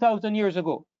 2,000 years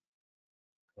ago.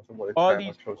 All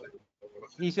these,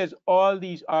 he says, all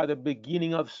these are the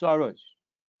beginning of sorrows.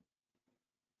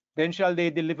 Then shall they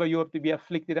deliver you up to be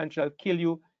afflicted and shall kill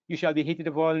you. You shall be hated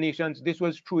of all nations. This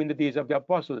was true in the days of the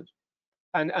apostles.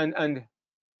 And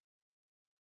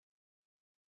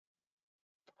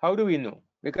how do we know?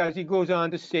 Because he goes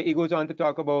on to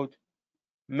talk about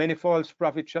many false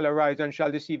prophets shall arise and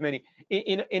shall deceive many.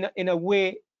 In a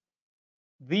way,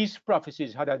 these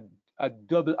prophecies had a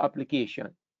double application.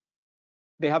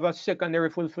 They have a secondary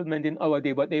fulfillment in our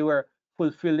day, but they were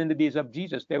fulfilled in the days of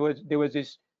Jesus. There was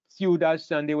this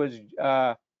Theudas and there was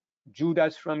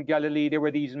Judas from Galilee. There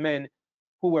were these men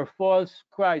who were false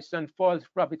Christs and false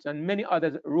prophets, and many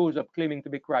others rose up claiming to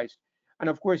be Christ. And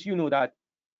of course, you know that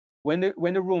when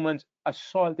the Romans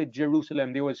assaulted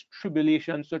Jerusalem, there was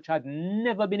tribulation such had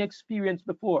never been experienced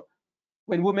before.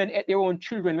 When women ate their own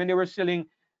children, when they were selling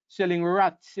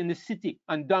rats in the city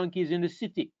and donkeys in the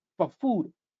city for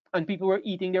food, and people were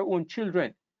eating their own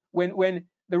children. When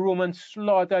the Romans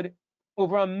slaughtered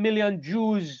over 1 million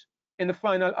Jews in the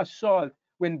final assault,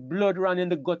 when blood ran in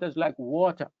the gutters like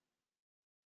water.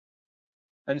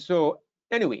 And so,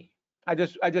 anyway, I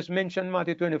just mentioned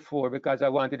Matthew 24 because I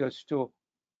wanted us to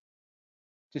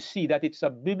see that it's a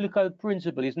biblical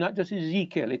principle. It's not just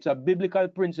Ezekiel, it's a biblical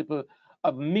principle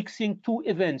of mixing two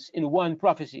events in one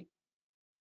prophecy.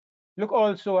 Look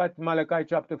also at Malachi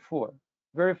chapter 4,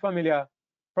 very familiar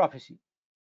prophecy.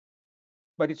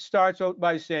 But it starts out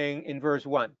by saying in verse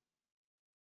 1,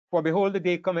 for behold, the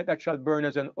day cometh that shall burn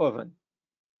as an oven,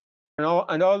 and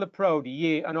all the proud,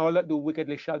 yea, and all that do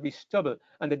wickedly shall be stubble.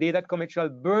 And the day that cometh shall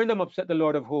burn them up, said the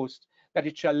Lord of hosts, that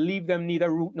it shall leave them neither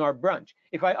root nor branch.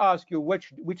 If I ask you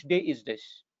which day is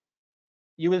this,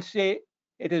 you will say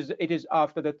it is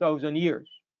after the 1,000 years,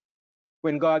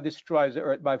 when God destroys the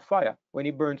earth by fire, when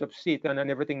he burns up Satan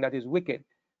and everything that is wicked.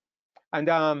 And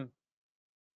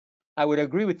I would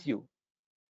agree with you.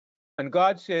 And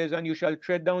God says, and you shall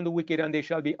tread down the wicked, and they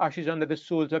shall be ashes under the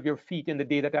soles of your feet in the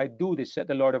day that I do this, said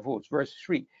the Lord of hosts. Verse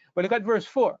 3. But look at verse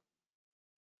 4.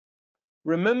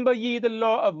 Remember ye the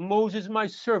law of Moses my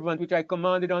servant, which I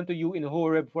commanded unto you in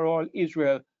Horeb for all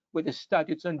Israel, with the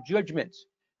statutes and judgments.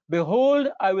 Behold,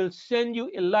 I will send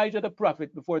you Elijah the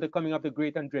prophet before the coming of the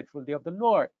great and dreadful day of the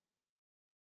Lord.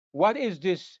 What is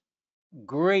this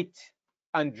great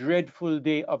and dreadful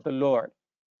day of the Lord?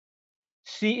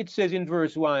 See, it says in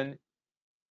verse 1,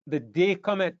 the day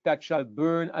cometh that shall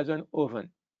burn as an oven.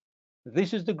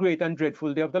 This is the great and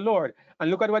dreadful day of the Lord. And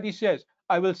look at what he says.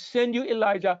 I will send you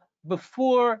Elijah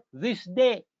before this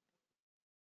day.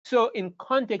 So in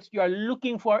context, you are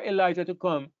looking for Elijah to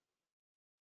come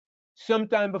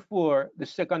sometime before the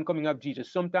second coming of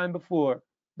Jesus, sometime before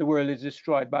the world is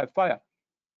destroyed by fire.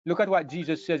 Look at what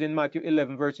Jesus says in Matthew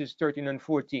 11, verses 13 and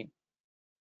 14.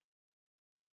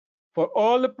 For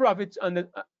all the prophets and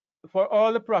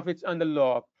the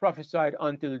law prophesied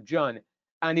until John.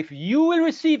 And if you will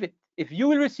receive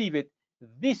it,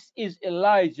 this is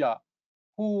Elijah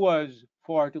who was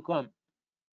for to come.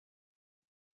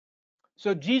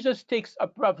 So Jesus takes a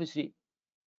prophecy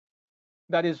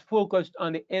that is focused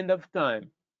on the end of time,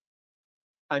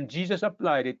 and Jesus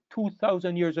applied it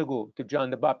 2,000 years ago to John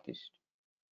the Baptist.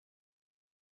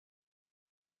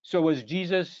 So was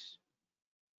Jesus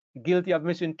guilty of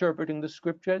misinterpreting the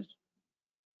scriptures?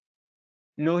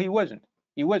 No, he wasn't.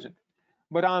 He wasn't.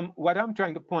 But what I'm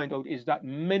trying to point out is that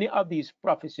many of these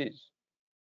prophecies,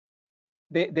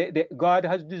 God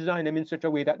has designed them in such a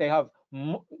way that they have,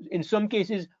 in some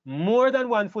cases, more than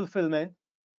one fulfillment,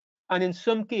 and in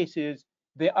some cases,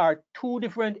 they are two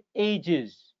different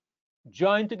ages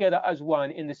joined together as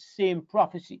one in the same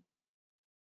prophecy.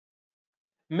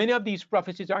 Many of these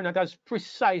prophecies are not as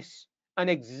precise and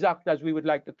exact as we would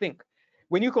like to think.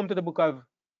 When you come to the book of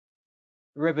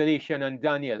Revelation and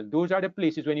Daniel, those are the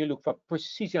places when you look for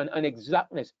precision and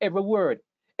exactness, every word,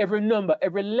 every number,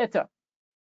 every letter.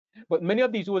 But many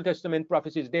of these Old Testament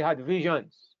prophecies, they had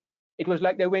visions. It was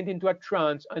like they went into a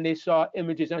trance and they saw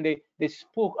images and they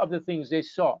spoke of the things they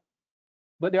saw.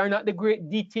 But they are not the great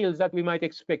details that we might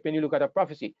expect when you look at a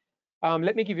prophecy.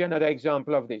 Let me give you another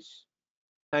example of this.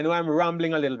 I know I'm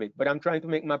rambling a little bit, but I'm trying to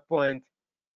make my point,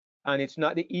 and it's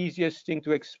not the easiest thing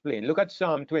to explain. Look at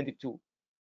Psalm 22.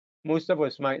 Most of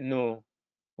us might know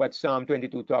what Psalm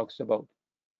 22 talks about.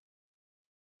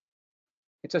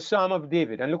 It's a Psalm of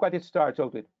David, and look what it starts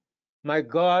out with. My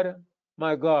God,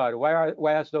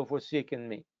 why hast thou forsaken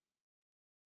me?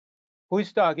 Who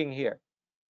is talking here?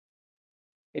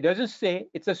 It doesn't say,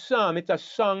 it's a psalm, it's a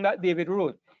song that David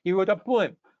wrote. He wrote a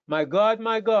poem. my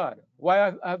God,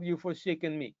 why have you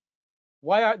forsaken me?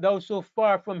 Why art thou so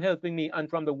far from helping me and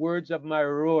from the words of my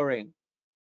roaring?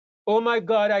 O my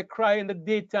God, I cry in the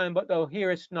daytime, but thou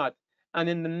hearest not, and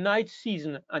in the night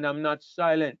season, and am not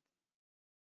silent.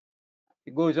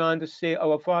 It goes on to say,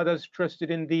 our fathers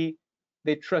trusted in thee,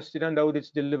 they trusted, and thou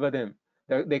didst deliver them.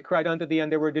 They cried unto thee,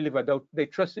 and they were delivered. They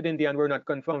trusted in thee, and were not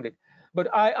confounded. But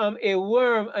I am a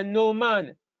worm and no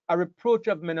man, a reproach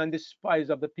of men and despise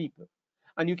of the people.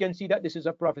 And you can see that this is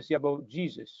a prophecy about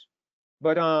Jesus.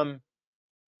 But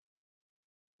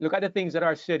look at the things that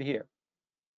are said here.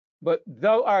 But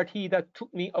thou art he that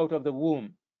took me out of the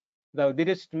womb. Thou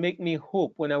didst make me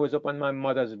hope when I was upon my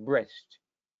mother's breast.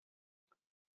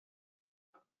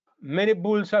 Many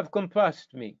bulls have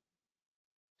compassed me.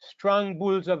 Strong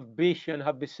bulls of Bashan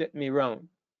have beset me round.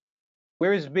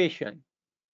 Where is Bashan?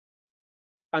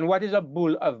 And what is a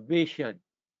bull of Bashan?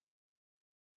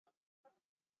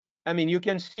 I mean, you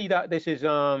can see that this is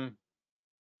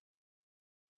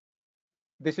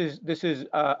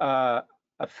a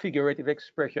figurative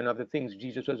expression of the things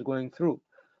Jesus was going through.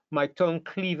 My tongue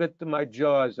cleaveth to my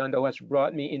jaws, and thou hast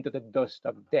brought me into the dust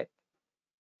of death.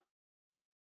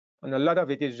 And a lot of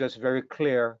it is just very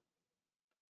clear.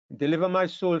 Deliver my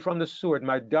soul from the sword,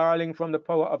 my darling from the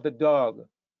power of the dog.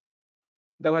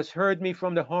 Thou hast heard me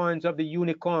from the horns of the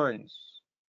unicorns.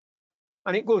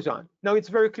 And it goes on. Now it's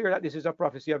very clear that this is a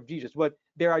prophecy of Jesus, but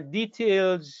there are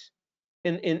details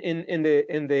in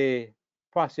the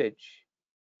passage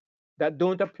that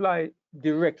don't apply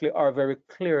directly or very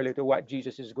clearly to what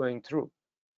Jesus is going through.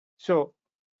 So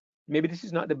maybe this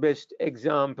is not the best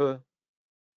example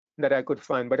that I could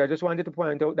find, but I just wanted to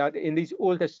point out that in these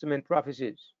Old Testament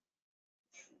prophecies,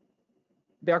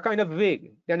 they are kind of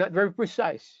vague. They're not very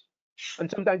precise. And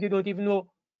sometimes you don't even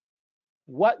know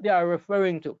what they are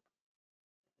referring to.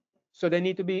 So they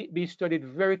need to be studied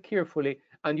very carefully,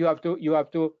 and you have to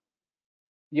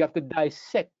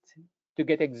dissect to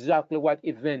get exactly what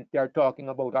event they are talking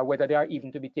about, or whether they are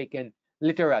even to be taken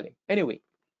literally. Anyway,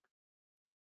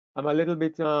 I'm a little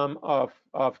bit off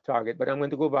target, but I'm going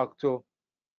to go back to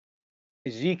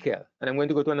Ezekiel, and I'm going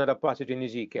to go to another passage in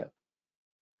Ezekiel.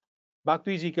 Back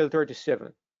to Ezekiel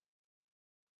 37,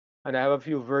 and I have a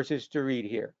few verses to read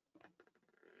here.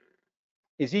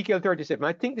 Ezekiel 37.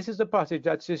 I think this is the passage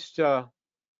that Sister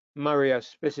Maria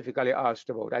specifically asked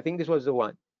about. I think this was the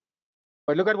one.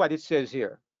 But look at what it says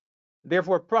here.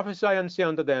 Therefore prophesy and say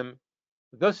unto them,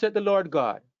 thus saith the Lord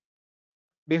God,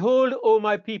 behold, O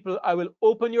my people, I will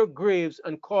open your graves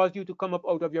and cause you to come up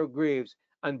out of your graves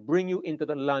and bring you into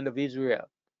the land of Israel.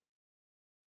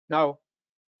 Now,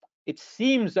 it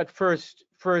seems at first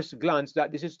glance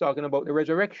that this is talking about the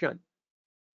resurrection,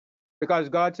 because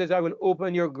God says, I will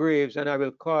open your graves and I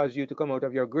will cause you to come out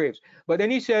of your graves. But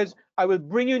then he says, I will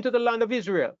bring you into the land of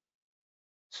Israel.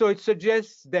 So it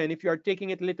suggests then, if you are taking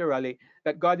it literally,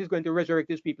 that God is going to resurrect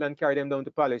his people and carry them down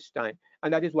to Palestine.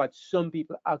 And that is what some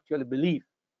people actually believe.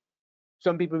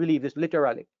 Some people believe this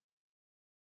literally.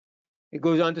 It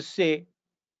goes on to say,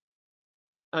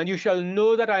 and you shall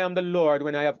know that I am the Lord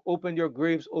when I have opened your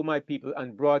graves, O my people,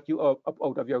 and brought you up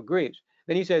out of your graves.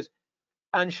 Then he says,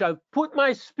 and shall put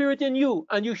my spirit in you,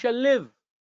 and you shall live,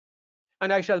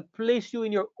 and I shall place you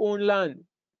in your own land.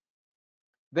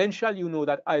 Then shall you know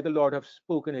that I, the Lord, have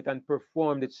spoken it and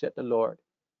performed it, saith the Lord.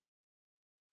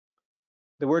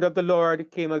 The word of the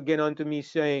Lord came again unto me,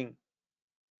 saying,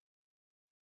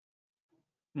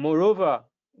 moreover,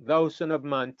 thou son of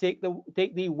man, take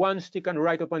thee one stick and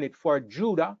write upon it for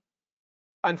Judah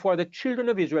and for the children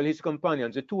of Israel, his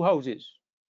companions, the two houses.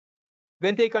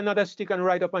 Then take another stick and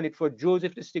write upon it for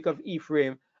Joseph, the stick of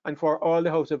Ephraim, and for all the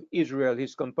house of Israel,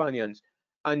 his companions,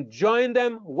 and join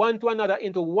them one to another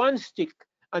into one stick,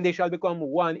 and they shall become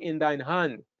one in thine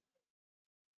hand.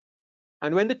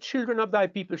 And when the children of thy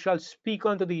people shall speak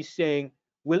unto thee, saying,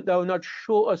 wilt thou not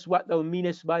show us what thou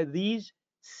meanest by these?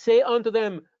 Say unto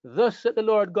them, thus saith the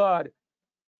Lord God,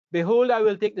 behold, I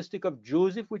will take the stick of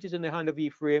Joseph, which is in the hand of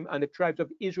Ephraim, and the tribes of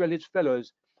Israel his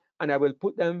fellows, and I will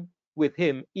put them with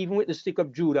him, even with the stick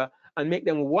of Judah, and make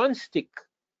them one stick,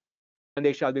 and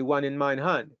they shall be one in mine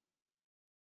hand.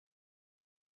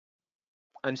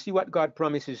 And see what God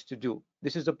promises to do.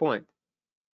 This is the point.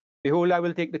 Behold, I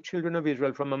will take the children of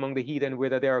Israel from among the heathen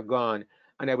whither they are gone,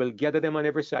 and I will gather them on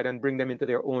every side and bring them into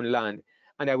their own land.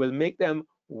 And I will make them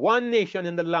one nation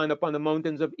in the land upon the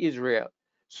mountains of Israel.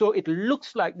 So it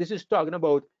looks like this is talking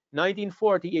about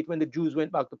 1948 when the Jews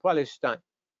went back to Palestine.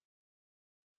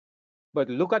 But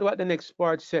look at what the next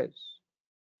part says.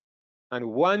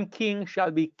 And one king shall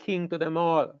be king to them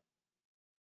all.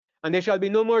 And there shall be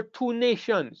no more two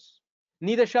nations,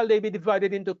 neither shall they be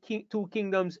divided into two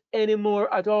kingdoms any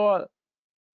more at all.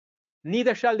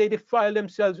 Neither shall they defile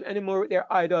themselves anymore with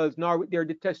their idols, nor with their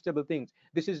detestable things.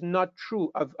 This is not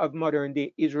true of modern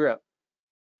day Israel.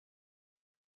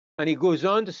 And he goes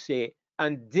on to say,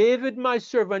 and David my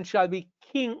servant shall be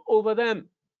king over them.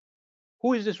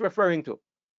 Who is this referring to?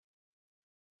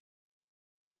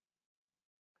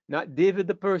 Not David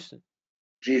the person.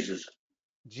 Jesus.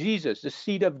 Jesus, the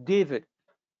seed of David.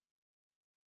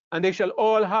 And they shall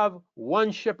all have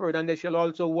one shepherd, and they shall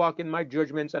also walk in my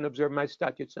judgments and observe my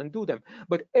statutes and do them.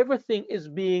 But everything is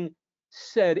being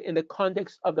said in the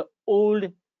context of the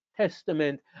Old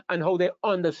Testament and how they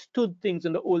understood things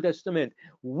in the Old Testament.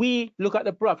 We look at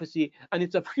the prophecy, and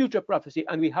it's a future prophecy,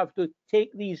 and we have to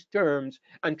take these terms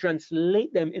and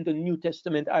translate them into New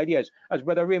Testament ideas. As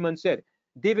Brother Raymond said,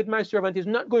 David, my servant, is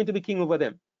not going to be king over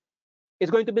them. It's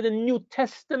going to be the New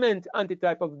Testament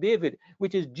antitype of David,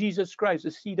 which is Jesus Christ, the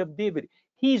seed of David.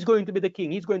 He's going to be the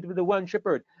king. He's going to be the one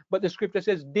shepherd. But the scripture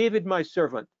says, David, my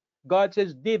servant. God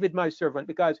says, David, my servant,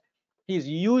 because he's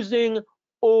using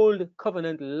old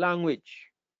covenant language.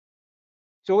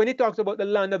 So when he talks about the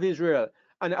land of Israel,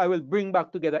 and I will bring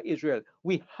back together Israel,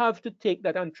 we have to take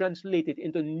that and translate it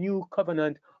into new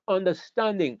covenant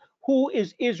understanding. Who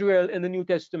is Israel in the New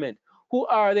Testament? Who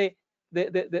are the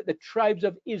tribes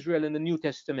of Israel in the New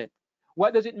Testament?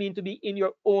 What does it mean to be in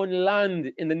your own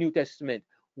land in the New Testament?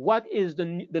 What is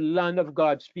the land of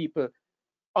God's people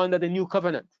under the new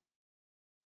covenant?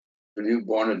 When you're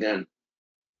born again.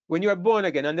 When you are born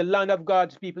again, and the land of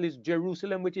God's people is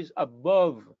Jerusalem, which is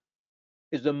above,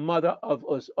 is the mother of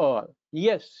us all.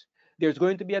 Yes, there's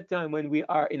going to be a time when we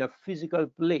are in a physical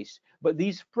place, but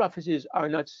these prophecies are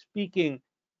not speaking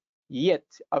yet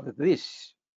of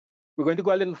this. We're going to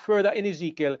go a little further in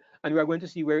Ezekiel, and we're going to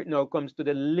see where it now comes to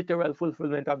the literal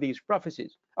fulfillment of these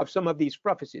prophecies, of some of these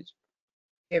prophecies.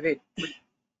 David.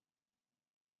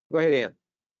 Go ahead,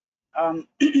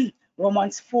 Ian.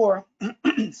 Romans 4,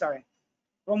 sorry,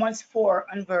 Romans 4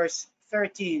 and verse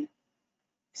 13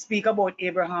 speak about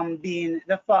Abraham being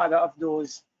the father of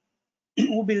those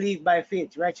who believe by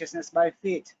faith, righteousness by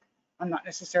faith, and not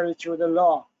necessarily through the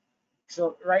law.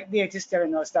 So right there it is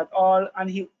telling us that all,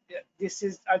 and this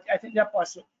is, I think the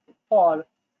Apostle Paul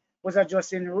was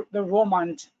addressing the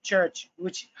Roman church,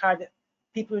 which had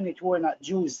people in it who were not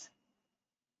Jews.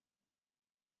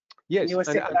 Yes, and he was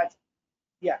saying that,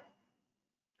 yeah.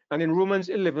 And in Romans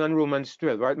 11 and Romans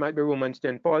 12, or it might be Romans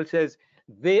 10, Paul says,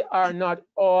 they are not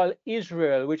all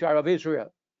Israel which are of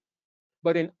Israel,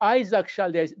 but in Isaac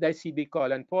shall thy seed be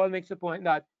called. And Paul makes the point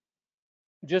that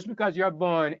just because you're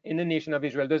born in the nation of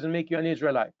Israel doesn't make you an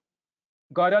Israelite.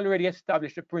 God already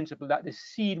established the principle that the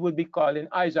seed would be called in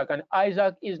Isaac, and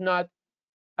Isaac is not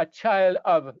a child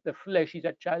of the flesh, he's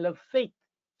a child of faith.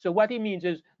 So what he means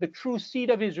is the true seed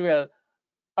of Israel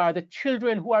are the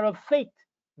children who are of faith.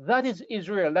 That is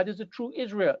Israel. That is the true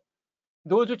Israel.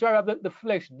 Those which are of the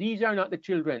flesh, these are not the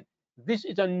children. This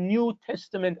is a New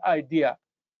Testament idea.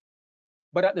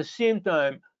 But at the same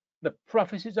time, the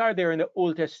prophecies are there in the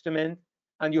Old Testament,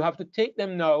 and you have to take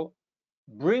them now,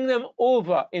 bring them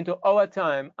over into our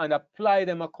time, and apply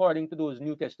them according to those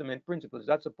New Testament principles.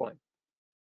 That's the point.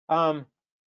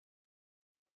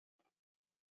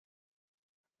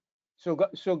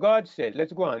 So God said,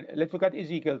 let's go on. Let's look at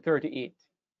Ezekiel 38.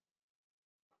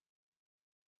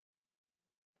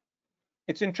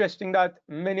 It's interesting that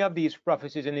many of these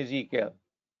prophecies in Ezekiel,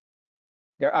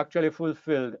 they're actually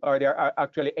fulfilled, or they are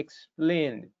actually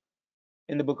explained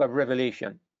in the book of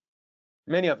Revelation.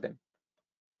 Many of them.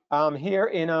 Here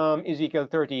in Ezekiel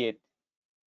 38,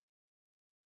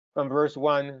 from verse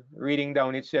 1, reading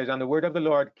down, it says, and the word of the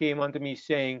Lord came unto me,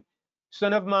 saying,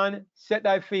 Son of man, set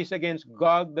thy face against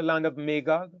Gog, the land of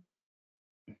Magog,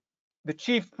 the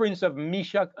chief prince of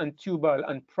Meshach and Tubal,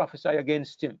 and prophesy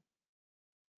against him.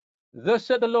 Thus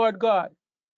said the Lord God,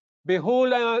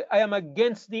 behold, I am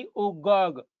against thee, O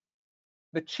Gog,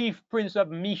 the chief prince of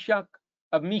Meshach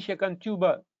and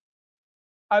Tubal.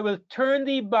 I will turn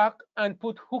thee back and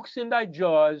put hooks in thy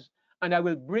jaws, and I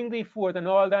will bring thee forth and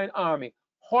all thine army,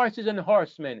 horses and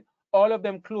horsemen, all of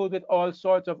them clothed with all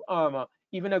sorts of armor,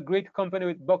 even a great company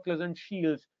with bucklers and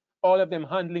shields, all of them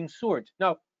handling swords.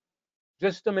 Now,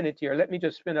 just a minute here. Let me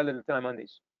just spend a little time on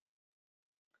this.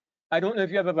 I don't know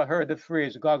if you have ever heard the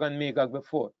phrase Gog and Magog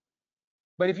before,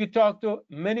 but if you talk to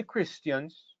many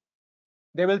Christians,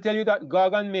 they will tell you that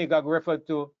Gog and Magog refer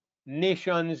to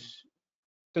nations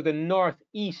to the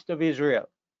northeast of Israel.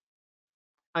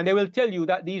 And they will tell you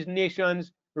that these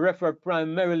nations refer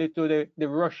primarily to the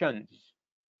Russians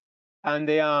and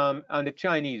the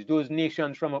Chinese, those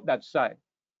nations from up that side.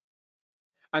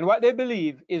 And what they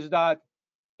believe is that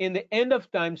in the end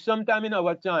of time, sometime in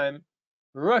our time,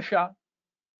 Russia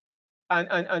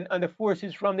and the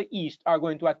forces from the east are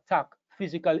going to attack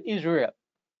physical Israel.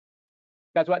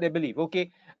 That's what they believe,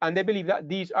 okay? And they believe that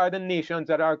these are the nations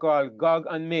that are called Gog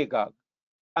and Magog.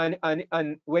 And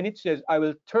when it says, I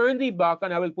will turn thee back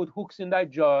and I will put hooks in thy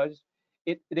jaws,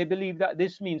 they believe that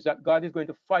this means that God is going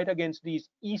to fight against these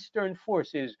eastern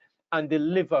forces and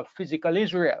deliver physical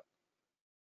Israel.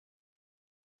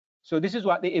 So this is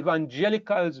what the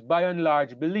evangelicals by and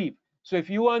large believe. So if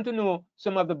you want to know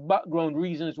some of the background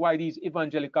reasons why these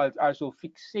evangelicals are so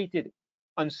fixated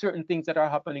on certain things that are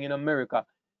happening in America,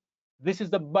 this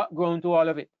is the background to all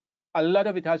of it. A lot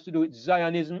of it has to do with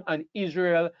Zionism and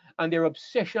Israel and their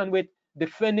obsession with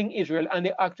defending Israel, and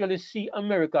they actually see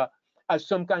America as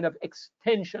some kind of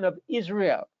extension of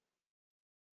Israel.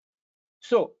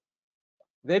 So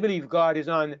they believe God is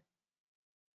on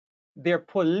their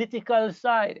political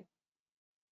side.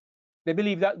 They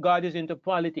believe that God is into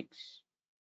politics.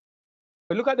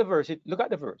 But look at the verse. Look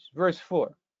at the verse. Verse 4.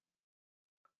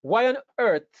 Why on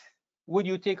earth would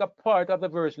you take a part of the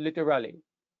verse literally?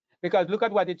 Because look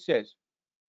at what it says.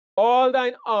 All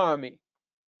thine army,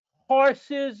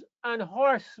 horses and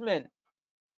horsemen.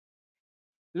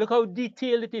 Look how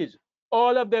detailed it is.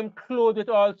 All of them clothed with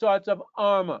all sorts of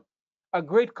armor. A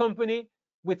great company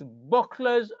with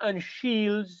bucklers and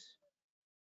shields,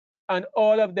 and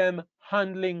all of them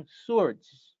handling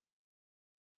swords.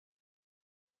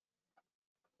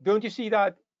 Don't you see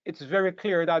that? It's very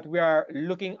clear that we are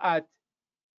looking at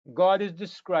God is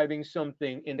describing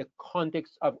something in the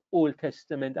context of Old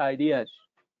Testament ideas.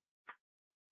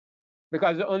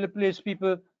 Because the only place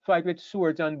people fight with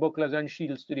swords and bucklers and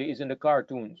shields today is in the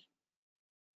cartoons.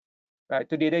 Right?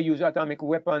 Today they use atomic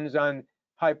weapons and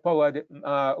high-powered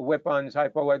weapons,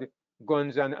 high-powered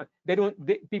guns, and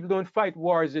people don't fight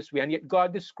wars this way. And yet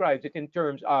God describes it in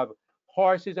terms of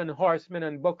horses and horsemen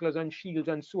and bucklers and shields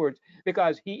and swords,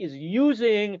 because He is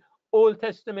using Old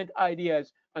Testament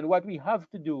ideas, and what we have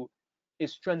to do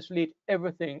is translate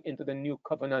everything into the New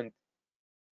Covenant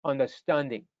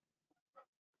understanding.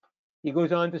 He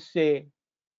goes on to say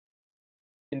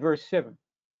in verse 7,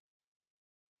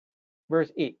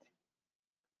 verse 8,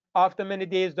 after many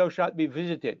days thou shalt be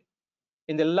visited.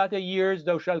 In the latter years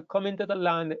thou shalt come into the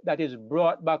land that is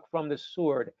brought back from the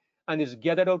sword, and is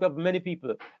gathered out of many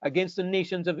people, against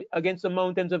the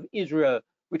mountains of Israel,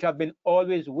 which have been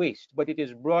always waste, but it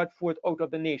is brought forth out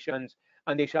of the nations,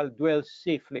 and they shall dwell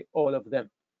safely, all of them.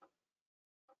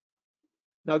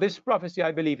 Now this prophecy,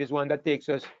 I believe, is one that takes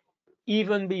us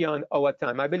even beyond our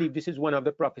time. I believe this is one of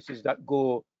the prophecies that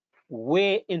go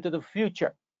way into the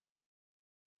future.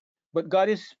 But God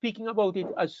is speaking about it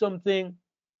as something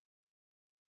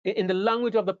in the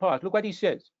language of the past. Look what He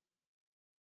says.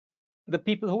 The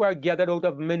people who are gathered out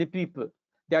of many people,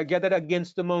 they are gathered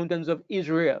against the mountains of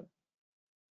Israel.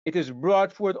 It is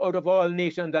brought forth out of all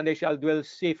nations, and they shall dwell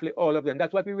safely, all of them.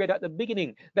 That's what we read at the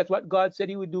beginning. That's what God said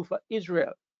He would do for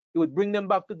Israel. He would bring them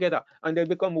back together, and they'll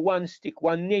become one stick,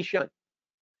 one nation.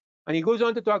 And He goes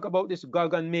on to talk about this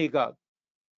Gog and Magog.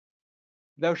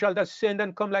 Thou shalt ascend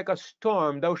and come like a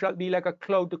storm. Thou shalt be like a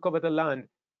cloud to cover the land.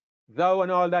 Thou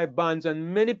and all thy bands,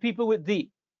 and many people with thee.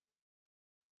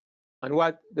 And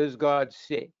what does God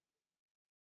say?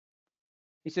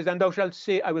 He says, and thou shalt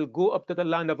say, I will go up to the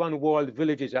land of unwalled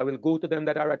villages. I will go to them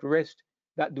that are at rest,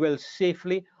 that dwell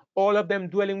safely, all of them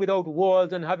dwelling without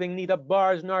walls and having neither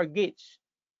bars nor gates.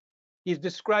 He's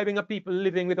describing a people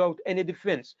living without any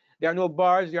defense. There are no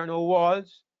bars, there are no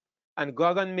walls, and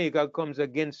Gog and Magog comes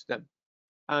against them.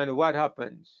 And what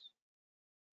happens?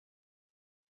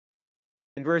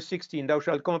 In verse 16, thou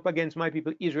shalt come up against my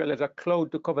people Israel as a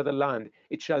cloud to cover the land.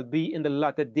 It shall be in the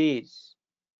latter days.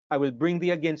 I will bring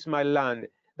thee against my land,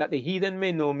 that the heathen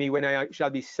may know me when I shall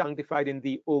be sanctified in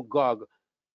thee, O Gog,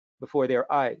 before their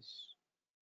eyes.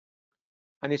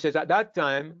 And he says, at that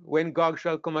time, when Gog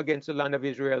shall come against the land of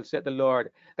Israel, said the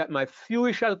Lord, that my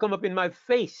fury shall come up in my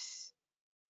face.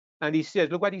 And he says,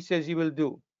 look what he says he will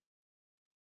do.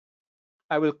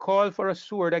 I will call for a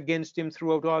sword against him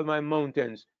throughout all my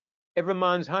mountains. Every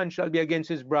man's hand shall be against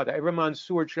his brother. Every man's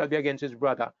sword shall be against his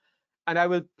brother. And I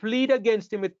will plead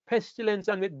against him with pestilence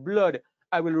and with blood.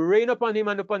 I will rain upon him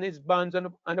and upon his bands and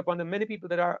upon the many people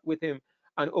that are with him,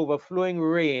 an overflowing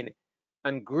rain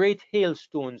and great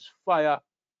hailstones, fire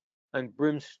and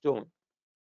brimstone.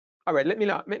 All right, let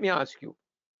me ask you,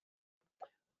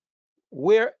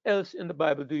 where else in the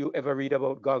Bible do you ever read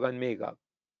about Gog and Magog?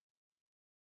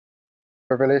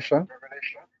 Revelation.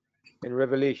 In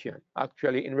Revelation,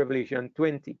 actually in Revelation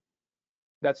 20.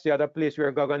 That's the other place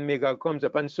where Gog and Magog comes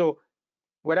up. And so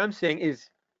what I'm saying is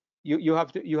we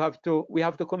have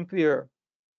to compare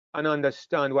and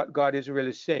understand what God is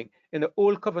really saying. In the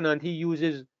Old Covenant, He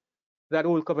uses that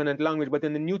old covenant language. But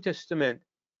in the New Testament,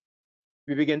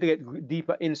 we begin to get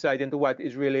deeper insight into what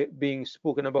is really being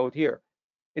spoken about here.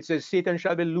 It says, Satan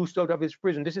shall be loosed out of his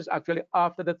prison. This is actually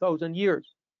after the 1,000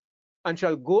 years, and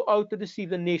shall go out to deceive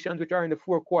the nations which are in the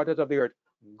four quarters of the earth,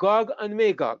 Gog and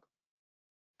Magog,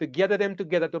 to gather them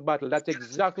together to battle. That's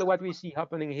exactly what we see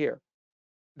happening here.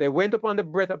 They went upon the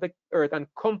breadth of the earth and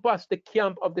compassed the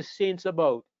camp of the saints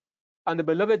about and the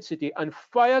beloved city, and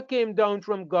fire came down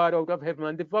from God out of heaven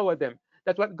and devoured them.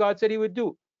 That's what God said he would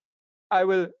do. I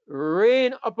will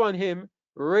rain upon him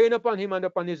and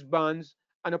upon his bands,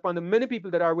 and upon the many people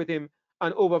that are with him,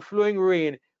 an overflowing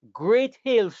rain, great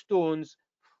hailstones,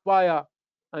 fire,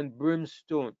 and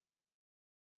brimstone.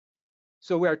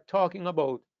 So we are talking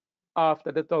about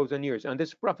after the 1,000 years. And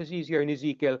this prophecy is here in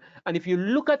Ezekiel. And if you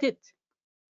look at it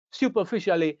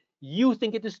superficially, you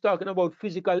think it is talking about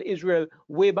physical Israel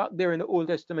way back there in the Old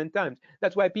Testament times.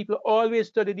 That's why people always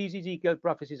study these Ezekiel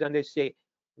prophecies and they say,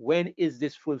 when is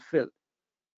this fulfilled?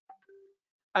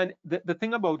 And the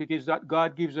thing about it is that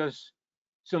God gives us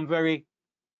some very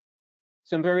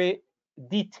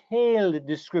detailed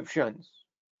descriptions.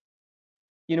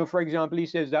 You know, for example, he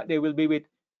says that they will be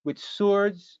with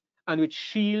swords and with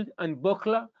shield and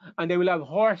buckler, and they will have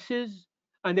horses,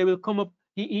 and they will come up.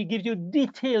 He gives you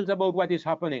details about what is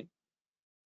happening.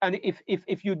 And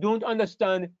if you don't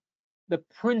understand the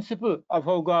principle of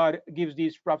how God gives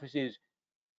these prophecies,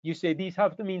 you say these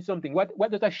have to mean something.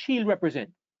 What does a shield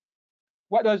represent?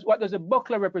 What does a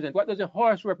buckler represent? What does a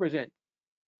horse represent?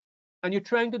 And you're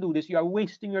trying to do this, you are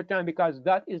wasting your time, because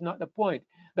that is not the point.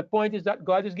 The point is that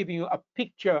God is giving you a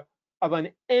picture of an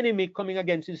enemy coming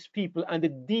against his people, and the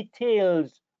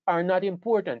details are not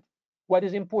important. What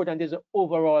is important is the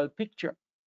overall picture.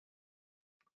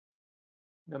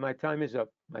 Now my time is up.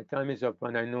 My time is up,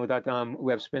 and I know that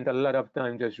we have spent a lot of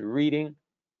time just reading.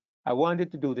 I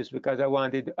wanted to do this because I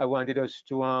wanted us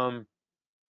to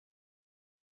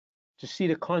see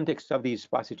the context of these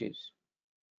passages.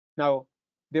 Now,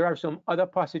 there are some other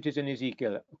passages in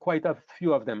Ezekiel, quite a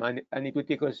few of them, and it would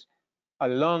take us a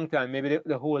long time, maybe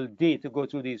the whole day, to go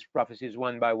through these prophecies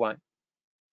one by one.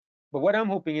 But what I'm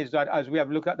hoping is that as we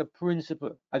have looked at the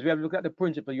principle,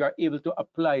 you are able to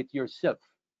apply it yourself,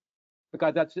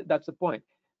 because that's the point.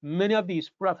 Many of these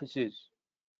prophecies,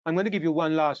 I'm going to give you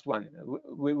one last one,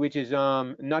 which is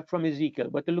not from Ezekiel,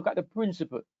 but to look at the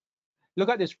principle. Look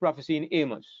at this prophecy in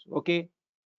Amos, okay?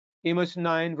 Amos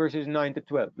 9, verses 9 to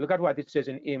 12. Look at what it says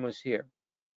in Amos here.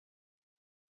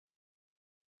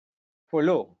 For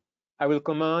lo, I will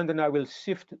command and I will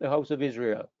sift the house of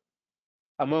Israel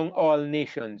among all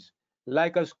nations,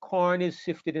 like as corn is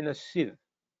sifted in a sieve.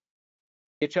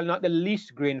 It shall not the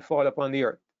least grain fall upon the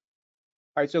earth.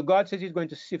 All right, so God says he's going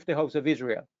to sift the house of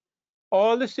Israel.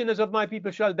 All the sinners of my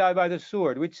people shall die by the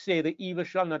sword, which say the evil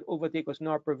shall not overtake us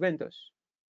nor prevent us.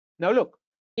 Now look,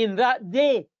 in that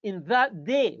day,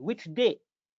 which day?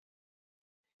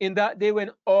 In that day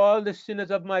when all the sinners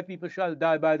of my people shall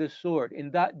die by the sword, in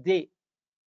that day,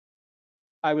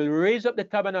 I will raise up the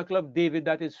tabernacle of David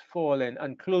that is fallen,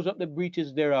 and close up the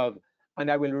breaches thereof,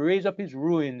 and I will raise up his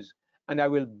ruins, and I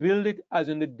will build it as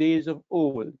in the days of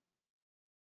old,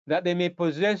 that they may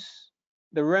possess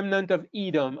the remnant of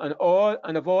Edom and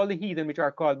of all the heathen which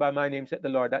are called by my name, said the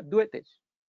Lord that doeth this.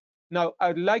 Now,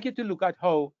 I'd like you to look at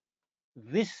how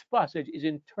this passage is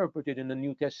interpreted in the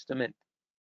New Testament.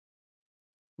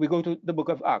 We go to the book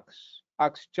of Acts,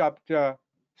 Acts chapter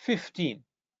 15.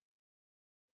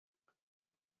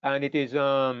 And it is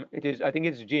I think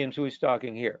it's James who is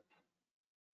talking here.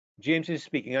 James is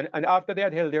speaking, and after they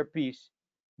had held their peace,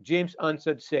 James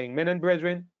answered, saying, Men and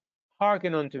brethren,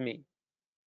 hearken unto me.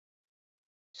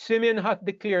 Simeon hath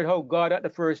declared how God at the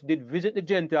first did visit the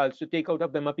Gentiles to take out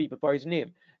of them a people for his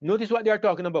name. Notice what they are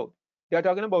talking about. They are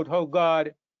talking about how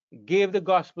God gave the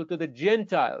gospel to the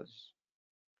Gentiles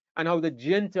and how the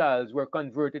Gentiles were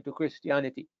converted to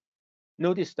Christianity.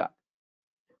 Notice that.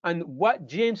 And what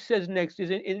James says next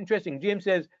is interesting. James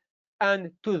says,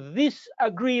 and to this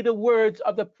agree the words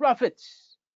of the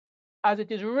prophets, as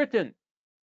it is written.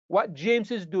 What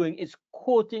James is doing is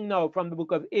quoting now from the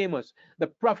book of Amos, the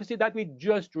prophecy that we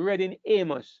just read in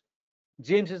Amos.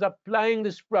 James is applying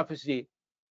this prophecy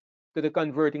to the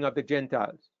converting of the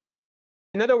Gentiles.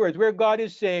 In other words, where God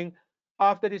is saying,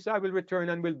 after this I will return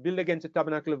and will build against the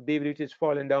tabernacle of David which is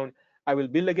fallen down. I will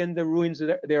build again the ruins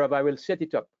thereof. I will set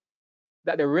it up,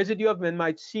 that the residue of men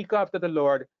might seek after the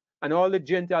Lord, and all the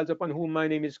Gentiles upon whom my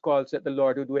name is called, said the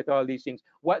Lord who doeth all these things.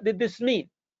 What did this mean?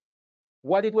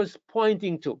 What it was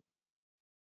pointing to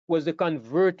was the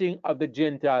converting of the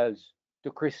Gentiles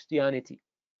to Christianity.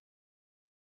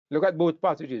 Look at both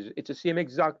passages. It's the same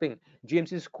exact thing.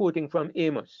 James is quoting from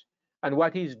Amos. And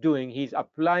what he's doing, he's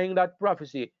applying that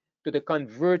prophecy to the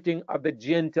converting of the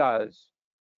Gentiles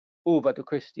over to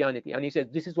Christianity. And he says,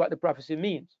 this is what the prophecy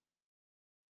means.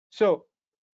 So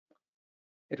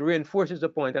it reinforces the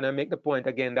point, and I make the point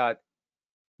again that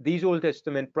these Old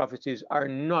Testament prophecies are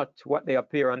not what they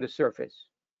appear on the surface.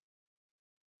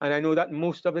 And I know that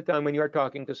most of the time when you're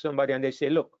talking to somebody and they say,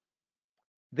 look,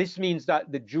 this means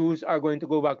that the Jews are going to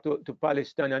go back to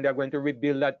Palestine and they're going to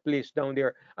rebuild that place down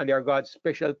there, and they are God's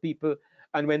special people.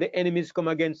 And when the enemies come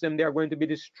against them, they are going to be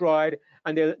destroyed,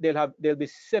 and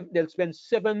they'll spend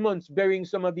 7 months burying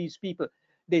some of these people.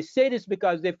 They say this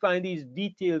because they find these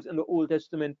details in the Old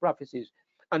Testament prophecies.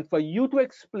 And for you to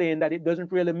explain that it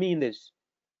doesn't really mean this,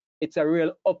 it's a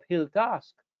real uphill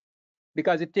task,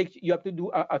 because you have to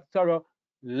do a thorough,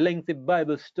 lengthy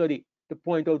Bible study to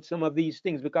point out some of these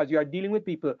things, because you are dealing with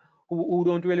people who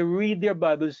don't really read their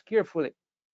Bibles carefully.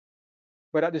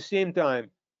 But at the same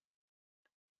time,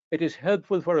 it is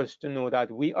helpful for us to know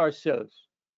that we ourselves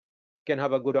can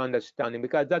have a good understanding,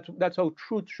 because that's how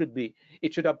truth should be.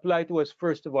 It should apply to us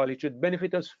first of all. It should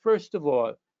benefit us first of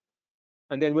all,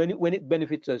 and then when it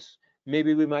benefits us,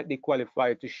 maybe we might be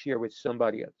qualified to share with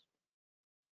somebody else.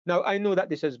 Now, I know that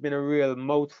this has been a real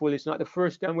mouthful. It's not the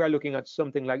first time we are looking at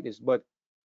something like this, but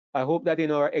I hope that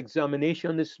in our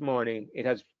examination this morning, it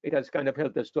has kind of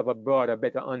helped us to have a broader,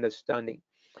 better understanding.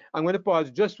 I'm going to pause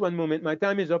just one moment. My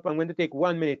time is up. I'm going to take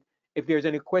 1 minute. If there's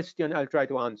any question, I'll try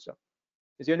to answer.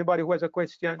 Is there anybody who has a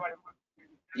question?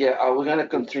 Yeah, we're gonna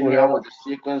continue on with the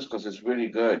sequence because it's really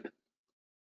good.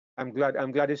 I'm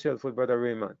glad it's helpful, Brother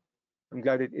Raymond. I'm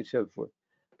glad it's helpful.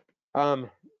 Brother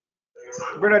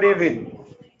David.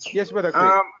 Yes, Brother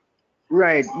Clayton.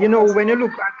 Right. You know, when you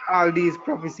look at all these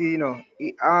prophecies, you know,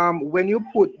 when you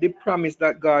put the promise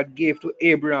that God gave to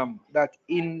Abraham that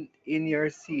in your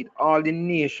seed all the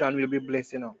nation will be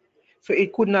blessed, you know. So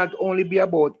it could not only be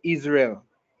about Israel.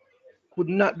 Could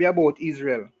not be about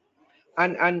Israel.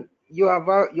 And you have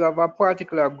a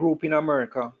particular group in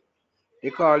America. They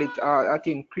call it I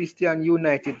think Christian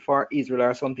United for Israel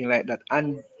or something like that.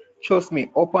 And trust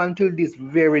me, up until this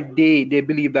very day, they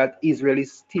believe that Israel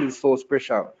is still so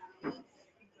special.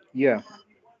 Yeah.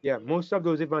 Yeah, most of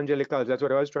those evangelicals, that's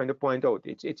what I was trying to point out.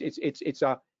 It's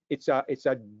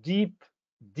a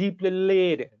deeply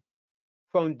laid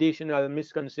foundational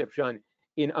misconception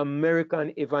in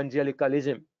American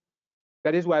evangelicalism.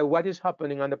 That is why what is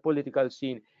happening on the political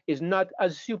scene is not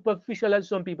as superficial as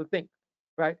some people think,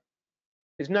 right?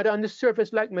 It's not on the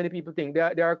surface like many people think. They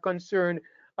are concerned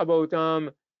about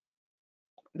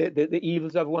the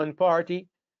evils of one party,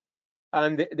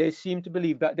 and they seem to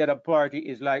believe that the other party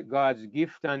is like God's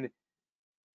gift. And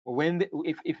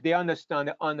if they understand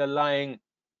the underlying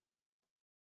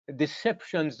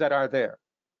deceptions that are there,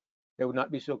 they would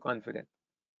not be so confident.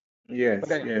 But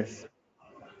Yes, anyway, yes.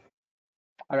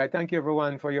 all right. Thank you,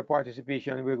 everyone, for your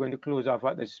participation. We're going to close off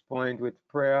at this point with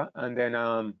prayer, and then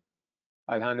I'll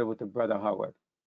hand over to Brother Howard.